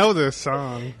I know this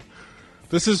song.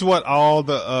 This is what all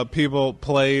the people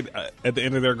played at the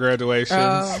end of their graduations.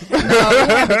 Oh, no, we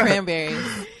have the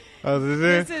Cranberries. Oh, did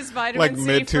they? This is Vitamin Like C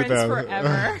mid- Friends 2000.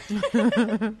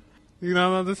 Forever. You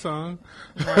don't know the song?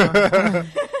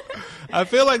 I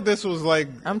feel like this was like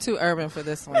I'm too urban for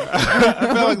this one.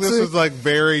 I feel like this was like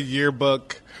very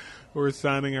yearbook. We're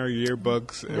signing our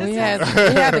yearbooks. We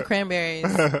had the Cranberries.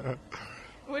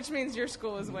 Which means your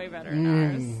school is way better than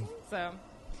ours. So,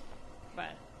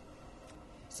 but.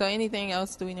 So anything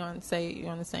else? Do we want to say? You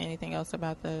want to say anything else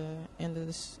about the end of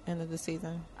the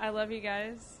season? I love you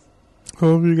guys. I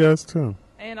love you guys too.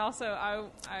 And also,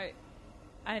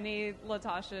 I need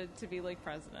Latasha to be league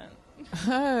president.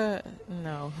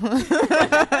 No.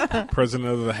 President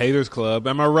of the Haters Club.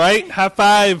 Am I right? High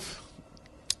five.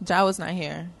 Ja was not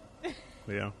here.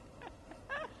 Yeah.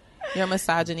 Your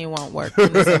misogyny won't work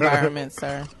in this environment,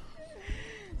 sir.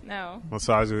 No.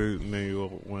 Misogyny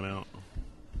went out.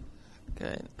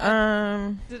 Good.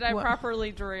 Did I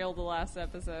properly derail the last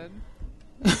episode?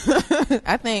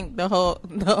 I think the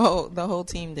whole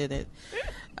team did it.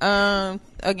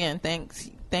 Again, thanks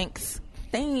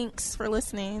for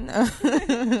listening.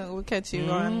 We'll catch you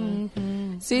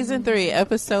on season 3,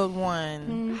 episode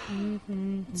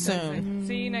 1 soon.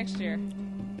 See you next year.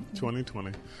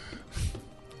 2020.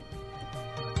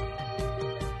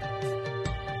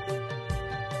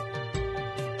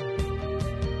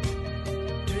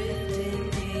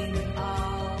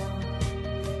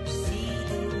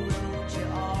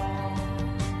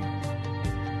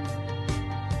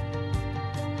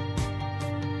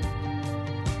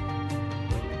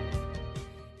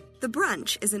 The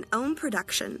Brunch is an OWN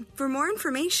production. For more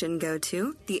information, go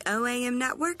to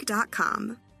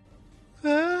theoamnetwork.com.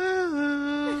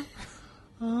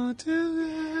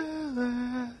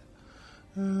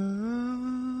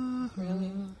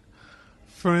 Really?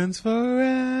 Friends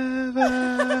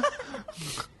forever.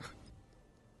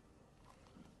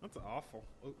 That's awful.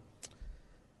 Oh.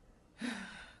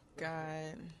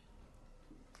 God.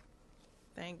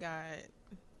 Thank God.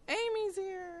 Amy's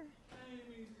here.